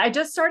things like that. I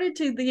just started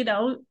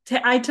to,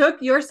 I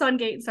took your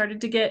Sungate and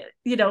started to get,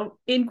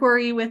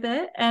 inquiry with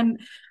it. And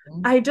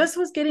I just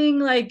was getting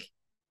like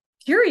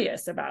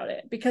curious about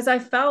it, because I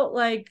felt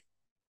like,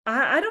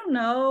 I don't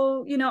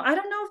know, I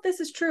don't know if this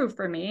is true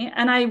for me.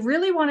 And I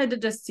really wanted to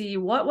just see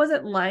what was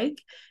it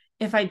like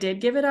if I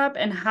did give it up,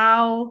 and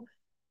how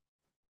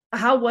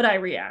would I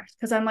react?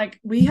 Because I'm like,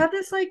 we have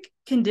this like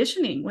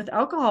conditioning with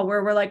alcohol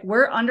where we're like,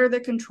 we're under the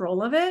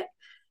control of it.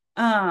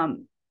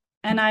 And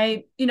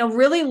I,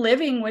 really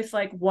living with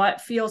like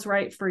what feels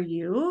right for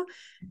you.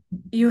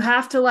 You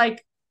have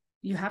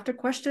to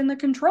question the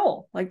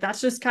control. Like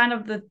that's just kind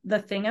of the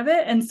thing of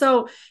it. And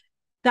so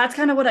that's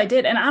kind of what I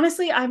did. And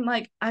honestly,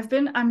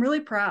 I'm really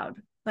proud.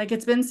 Like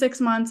it's been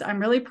 6 months. I'm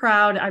really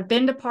proud. I've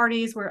been to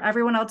parties where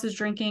everyone else is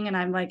drinking, and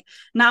I'm like,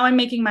 now I'm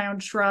making my own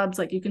shrubs.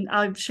 Like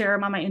I'll share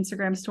them on my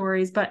Instagram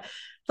stories, but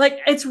like,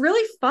 it's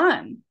really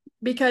fun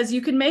because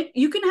you can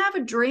have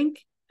a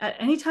drink at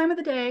any time of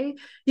the day,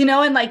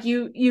 and like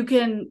you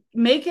can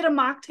make it a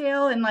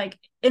mocktail, and like,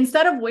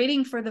 instead of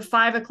waiting for the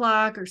 5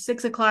 o'clock or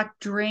 6 o'clock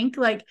drink,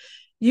 like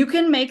you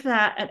can make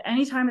that at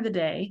any time of the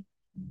day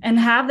and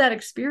have that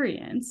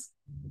experience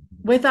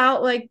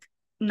without like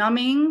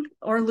numbing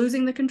or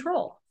losing the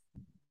control.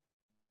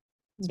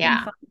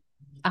 Yeah,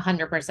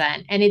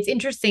 100%. And it's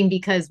interesting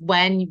because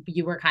when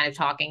you were kind of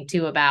talking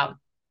too about,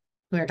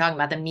 we were talking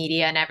about the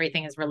media and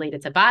everything is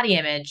related to body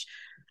image.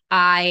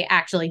 I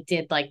actually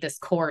did like this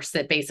course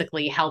that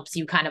basically helps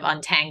you kind of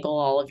untangle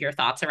all of your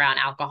thoughts around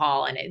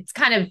alcohol. And it's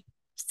kind of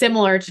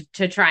similar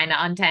to trying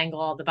to untangle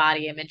all the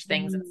body image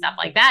things and stuff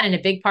like that. And a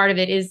big part of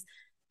it is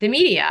the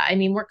media. I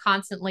mean, we're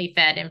constantly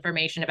fed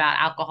information about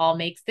alcohol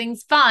makes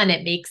things fun.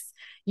 It makes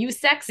you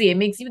sexy. It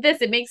makes you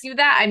this, it makes you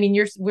that. I mean,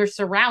 we're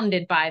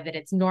surrounded by that.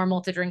 It's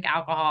normal to drink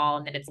alcohol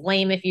and that it's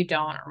lame if you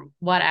don't, or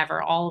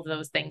whatever. All of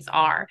those things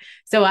are.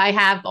 So I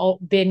have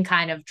been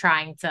kind of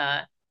trying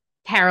to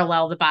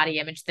parallel the body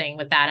image thing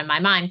with that in my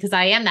mind, because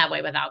I am that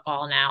way with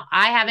alcohol now.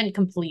 I haven't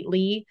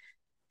completely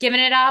given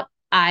it up.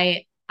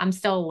 I'm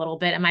still a little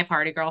bit in my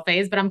party girl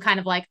phase, but I'm kind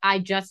of like, I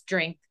just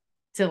drink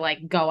to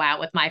like go out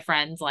with my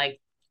friends like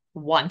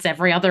once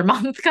every other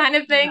month kind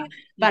of thing,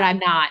 but I'm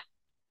not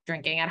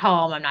drinking at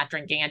home. I'm not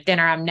drinking at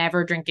dinner. I'm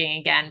never drinking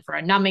again for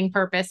a numbing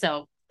purpose.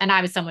 So, and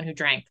I was someone who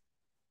drank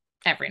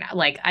every night.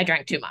 Like I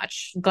drank too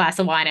much, glass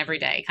of wine every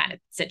day kind of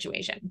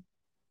situation.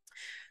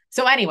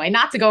 So anyway,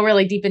 not to go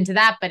really deep into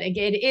that, but it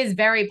is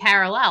very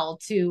parallel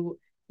to,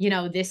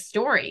 this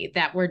story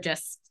that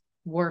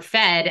we're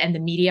fed and the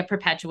media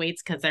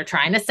perpetuates because they're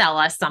trying to sell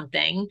us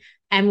something.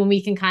 And when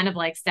we can kind of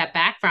like step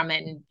back from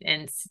it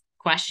and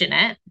question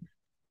it,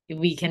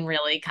 we can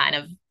really kind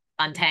of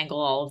untangle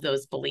all of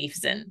those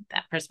beliefs and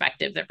that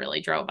perspective that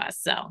really drove us.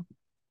 So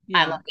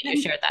I love that you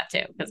shared that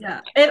too.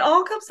 Yeah, it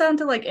all comes down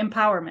to like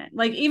empowerment.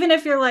 Like even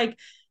if you're like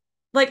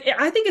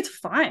I think it's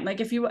fine. Like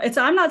if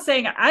I'm not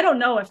saying, I don't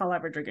know if I'll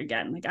ever drink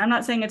again. Like I'm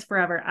not saying it's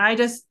forever. I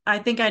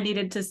think I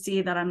needed to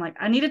see that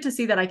I needed to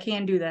see that I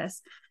can do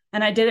this.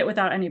 And I did it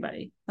without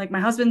anybody. Like my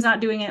husband's not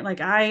doing it.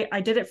 Like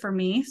I did it for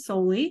me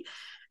solely.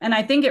 And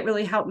I think it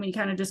really helped me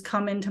kind of just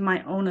come into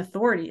my own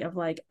authority of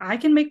like, I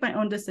can make my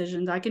own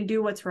decisions. I can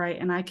do what's right.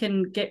 And I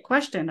can get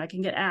questioned. I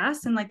can get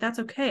asked. And like, that's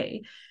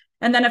okay.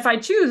 And then if I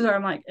choose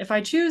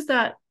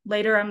that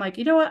later, I'm like,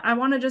 you know what? I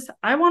want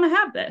to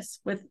have this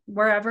with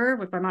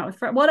wherever, if I'm out with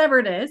friends, whatever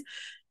it is.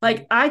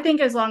 Like, I think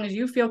as long as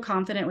you feel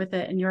confident with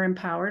it and you're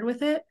empowered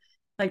with it,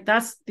 like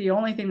that's the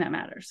only thing that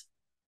matters.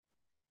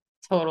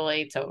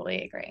 Totally,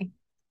 totally agree.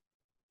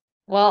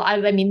 Well,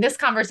 I mean, this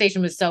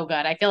conversation was so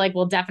good. I feel like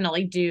we'll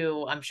definitely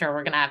I'm sure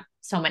we're going to have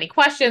so many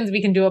questions.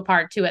 We can do a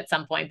part 2 at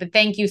some point, but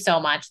thank you so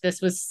much.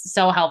 This was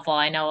so helpful.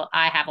 I know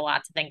I have a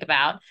lot to think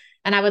about,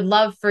 and I would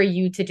love for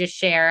you to just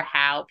share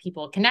how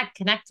people connect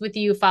with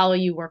you, follow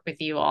you, work with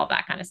you, all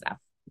that kind of stuff.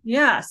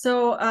 Yeah.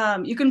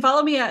 So you can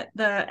follow me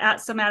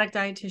at Somatic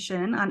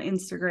Dietitian on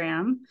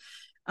Instagram.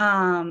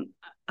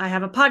 I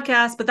have a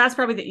podcast, but that's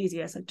probably the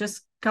easiest. Like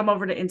just come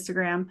over to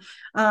Instagram.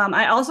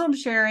 I also am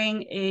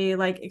sharing a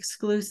like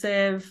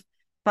exclusive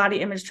body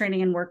image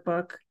training and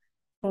workbook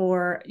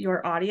for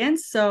your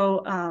audience.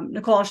 So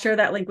Nicole, I'll share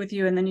that link with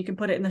you and then you can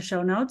put it in the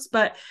show notes.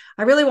 But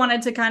I really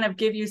wanted to kind of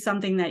give you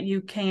something that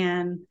you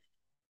can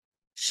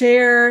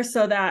share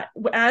so that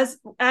as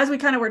we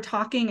kind of were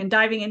talking and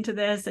diving into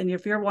this, and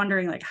if you're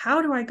wondering like,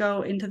 how do I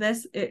go into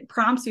this, it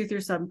prompts you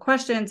through some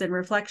questions and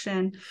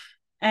reflection.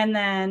 And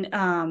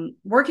then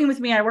working with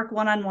me, I work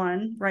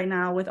one-on-one right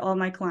now with all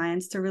my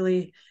clients to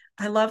really,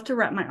 I love to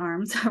wrap my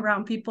arms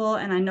around people.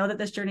 And I know that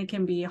this journey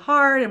can be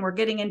hard and we're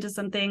getting into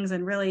some things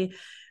and really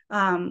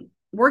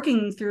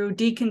working through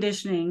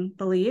deconditioning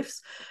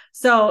beliefs.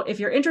 So if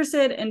you're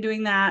interested in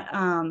doing that,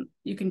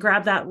 you can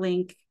grab that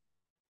link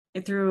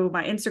through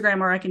my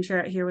Instagram, or I can share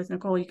it here with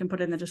Nicole. You can put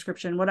it in the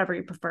description, whatever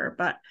you prefer.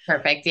 But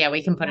perfect. Yeah,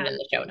 we can put it in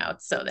the show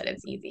notes so that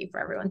it's easy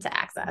for everyone to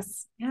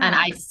access. Yeah. And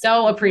I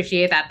so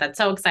appreciate that. That's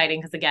so exciting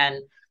because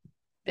again,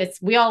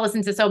 we all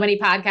listen to so many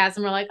podcasts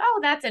and we're like, oh,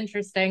 that's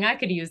interesting. I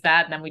could use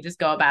that. And then we just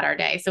go about our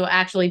day. So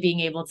actually being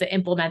able to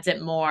implement it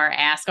more,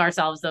 ask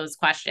ourselves those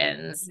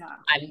questions. Yeah.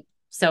 I'm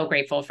so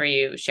grateful for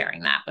you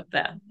sharing that with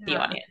the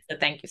audience. So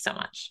thank you so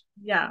much.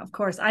 Yeah, of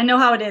course. I know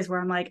how it is where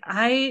I'm like,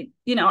 I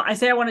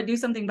say I want to do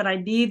something, but I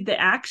need the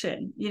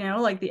action,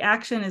 like the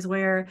action is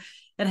where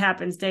it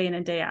happens day in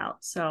and day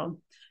out. So,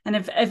 and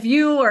if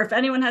you, or if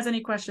anyone has any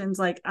questions,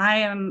 like I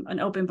am an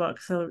open book,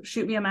 so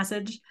shoot me a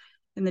message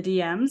in the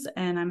DMs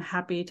and I'm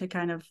happy to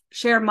kind of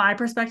share my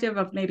perspective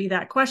of maybe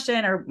that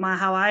question or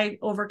how I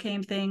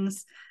overcame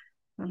things.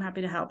 I'm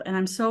happy to help. And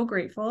I'm so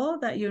grateful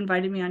that you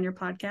invited me on your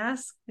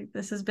podcast. Like,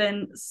 this has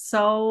been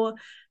so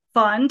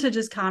fun to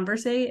just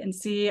conversate and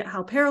see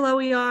how parallel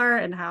we are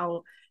and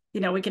how,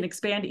 we can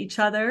expand each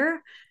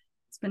other.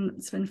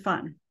 It's been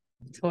fun.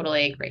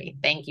 Totally agree.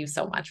 Thank you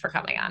so much for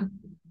coming on.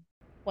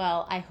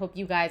 Well, I hope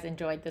you guys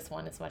enjoyed this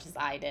one as much as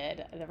I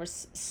did. There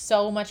was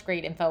so much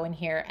great info in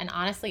here. And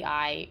honestly,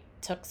 I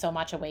took so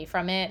much away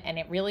from it. And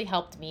it really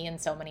helped me in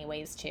so many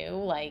ways too.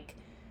 Like,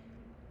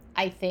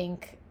 I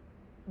think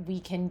I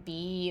can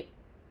be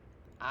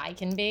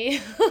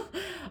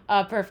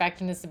a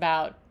perfectionist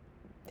about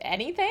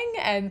anything.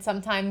 And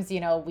sometimes,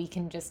 we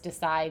can just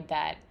decide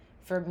that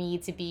for me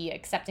to be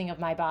accepting of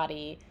my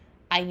body,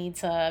 I need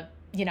to,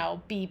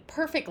 be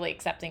perfectly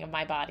accepting of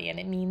my body. And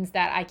it means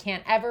that I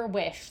can't ever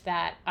wish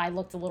that I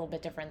looked a little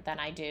bit different than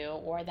I do,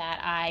 or that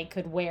I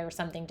could wear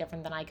something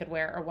different than I could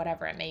wear, or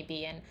whatever it may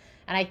be. And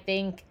I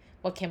think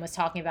what Kim was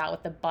talking about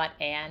with the but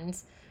and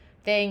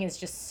thing is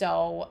just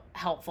so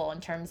helpful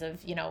in terms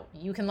of,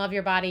 you can love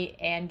your body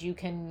and you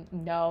can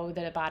know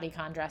that a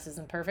bodycon dress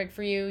isn't perfect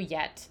for you,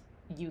 yet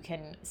you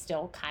can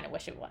still kind of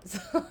wish it was.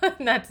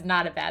 That's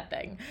not a bad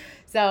thing.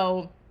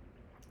 So,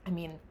 I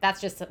mean,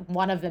 that's just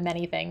one of the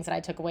many things that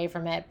I took away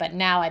from it. But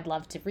now I'd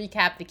love to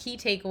recap the key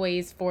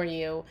takeaways for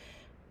you.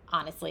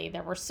 Honestly,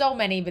 there were so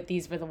many, but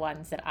these were the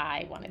ones that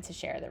I wanted to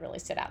share that really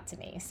stood out to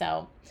me.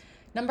 So,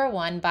 number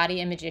 1,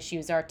 body image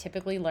issues are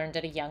typically learned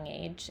at a young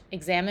age.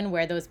 Examine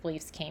where those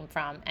beliefs came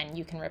from, and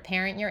you can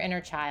reparent your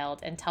inner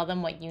child and tell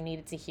them what you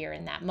needed to hear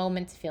in that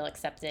moment to feel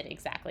accepted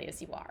exactly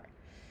as you are.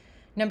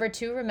 Number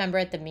 2, remember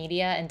that the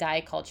media and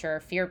diet culture are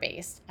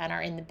fear-based and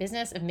are in the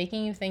business of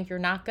making you think you're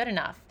not good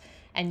enough.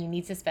 and you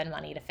need to spend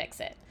money to fix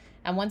it.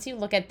 And once you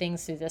look at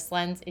things through this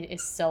lens, it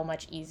is so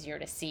much easier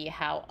to see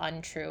how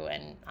untrue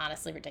and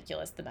honestly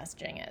ridiculous the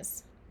messaging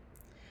is.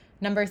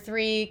 Number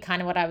 3,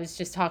 kind of what I was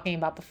just talking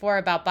about before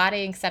about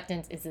body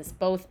acceptance, is this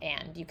both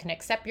and. You can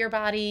accept your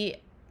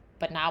body,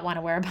 but not want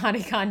to wear a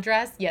bodycon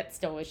dress, yet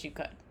still wish you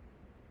could.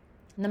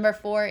 Number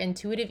 4,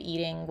 intuitive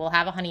eating will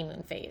have a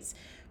honeymoon phase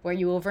where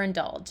you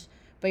overindulge,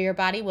 but your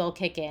body will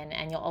kick in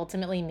and you'll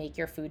ultimately make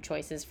your food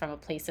choices from a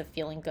place of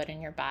feeling good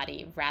in your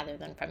body rather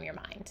than from your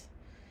mind.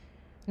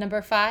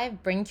 Number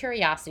 5, bring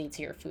curiosity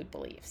to your food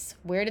beliefs.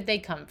 Where did they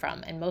come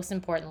from? And most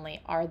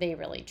importantly, are they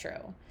really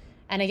true?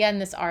 And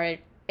again,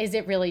 is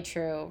it really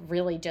true?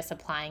 Really just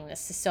applying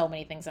this to so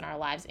many things in our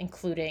lives,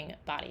 including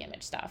body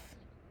image stuff.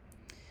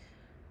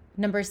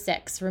 Number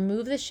 6,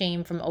 remove the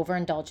shame from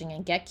overindulging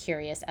and get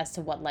curious as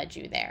to what led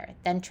you there.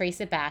 Then trace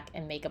it back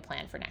and make a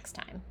plan for next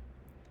time.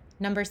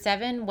 Number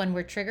 7, when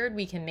we're triggered,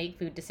 we can make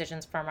food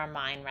decisions from our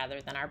mind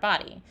rather than our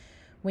body.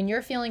 When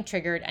you're feeling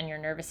triggered and your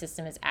nervous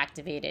system is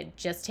activated,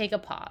 just take a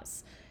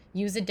pause.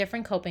 Use a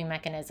different coping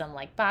mechanism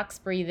like box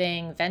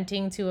breathing,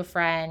 venting to a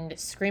friend,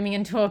 screaming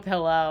into a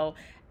pillow,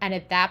 and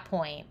at that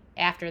point,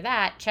 after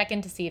that, check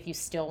in to see if you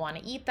still want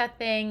to eat that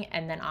thing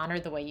and then honor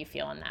the way you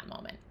feel in that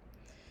moment.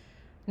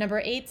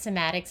 Number 8,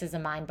 somatics is a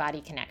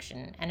mind-body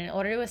connection, and in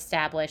order to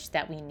establish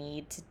that, we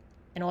need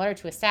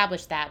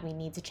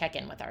to check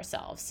in with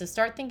ourselves. So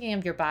start thinking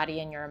of your body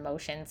and your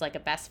emotions like a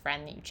best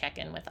friend that you check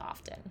in with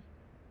often.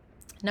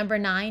 Number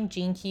 9,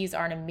 gene keys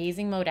are an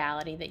amazing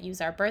modality that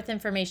use our birth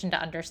information to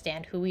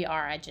understand who we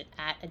are at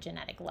a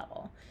genetic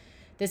level.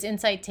 This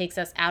insight takes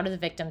us out of the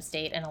victim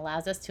state and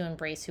allows us to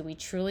embrace who we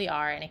truly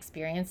are and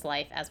experience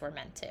life as we're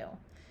meant to.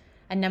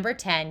 And number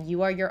 10,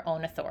 you are your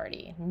own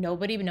authority.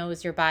 Nobody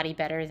knows your body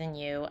better than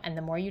you, and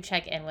the more you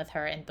check in with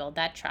her and build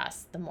that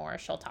trust, the more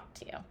she'll talk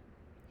to you.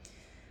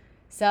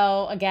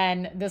 So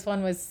again, this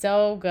one was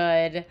so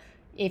good.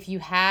 If you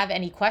have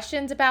any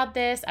questions about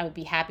this, I would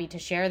be happy to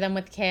share them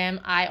with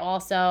Kim.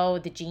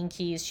 The gene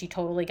keys, she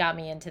totally got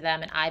me into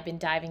them, and I've been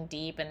diving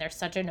deep, and they're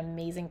such an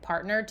amazing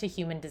partner to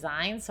human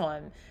design. So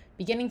I'm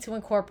beginning to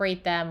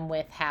incorporate them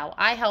with how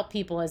I help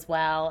people as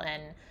well.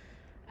 And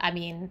I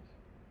mean,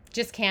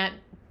 just can't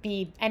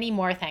be any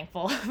more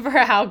thankful for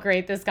how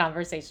great this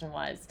conversation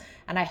was.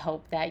 And I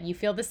hope that you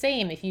feel the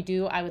same. If you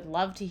do, I would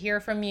love to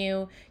hear from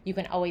you. You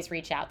can always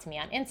reach out to me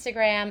on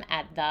Instagram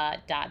at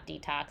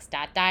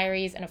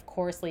the.detox.diaries. And of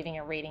course, leaving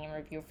a rating and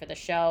review for the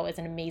show is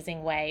an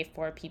amazing way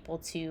for people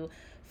to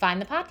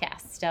find the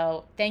podcast.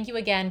 So thank you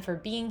again for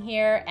being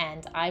here,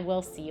 and I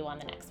will see you on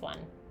the next one.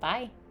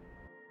 Bye.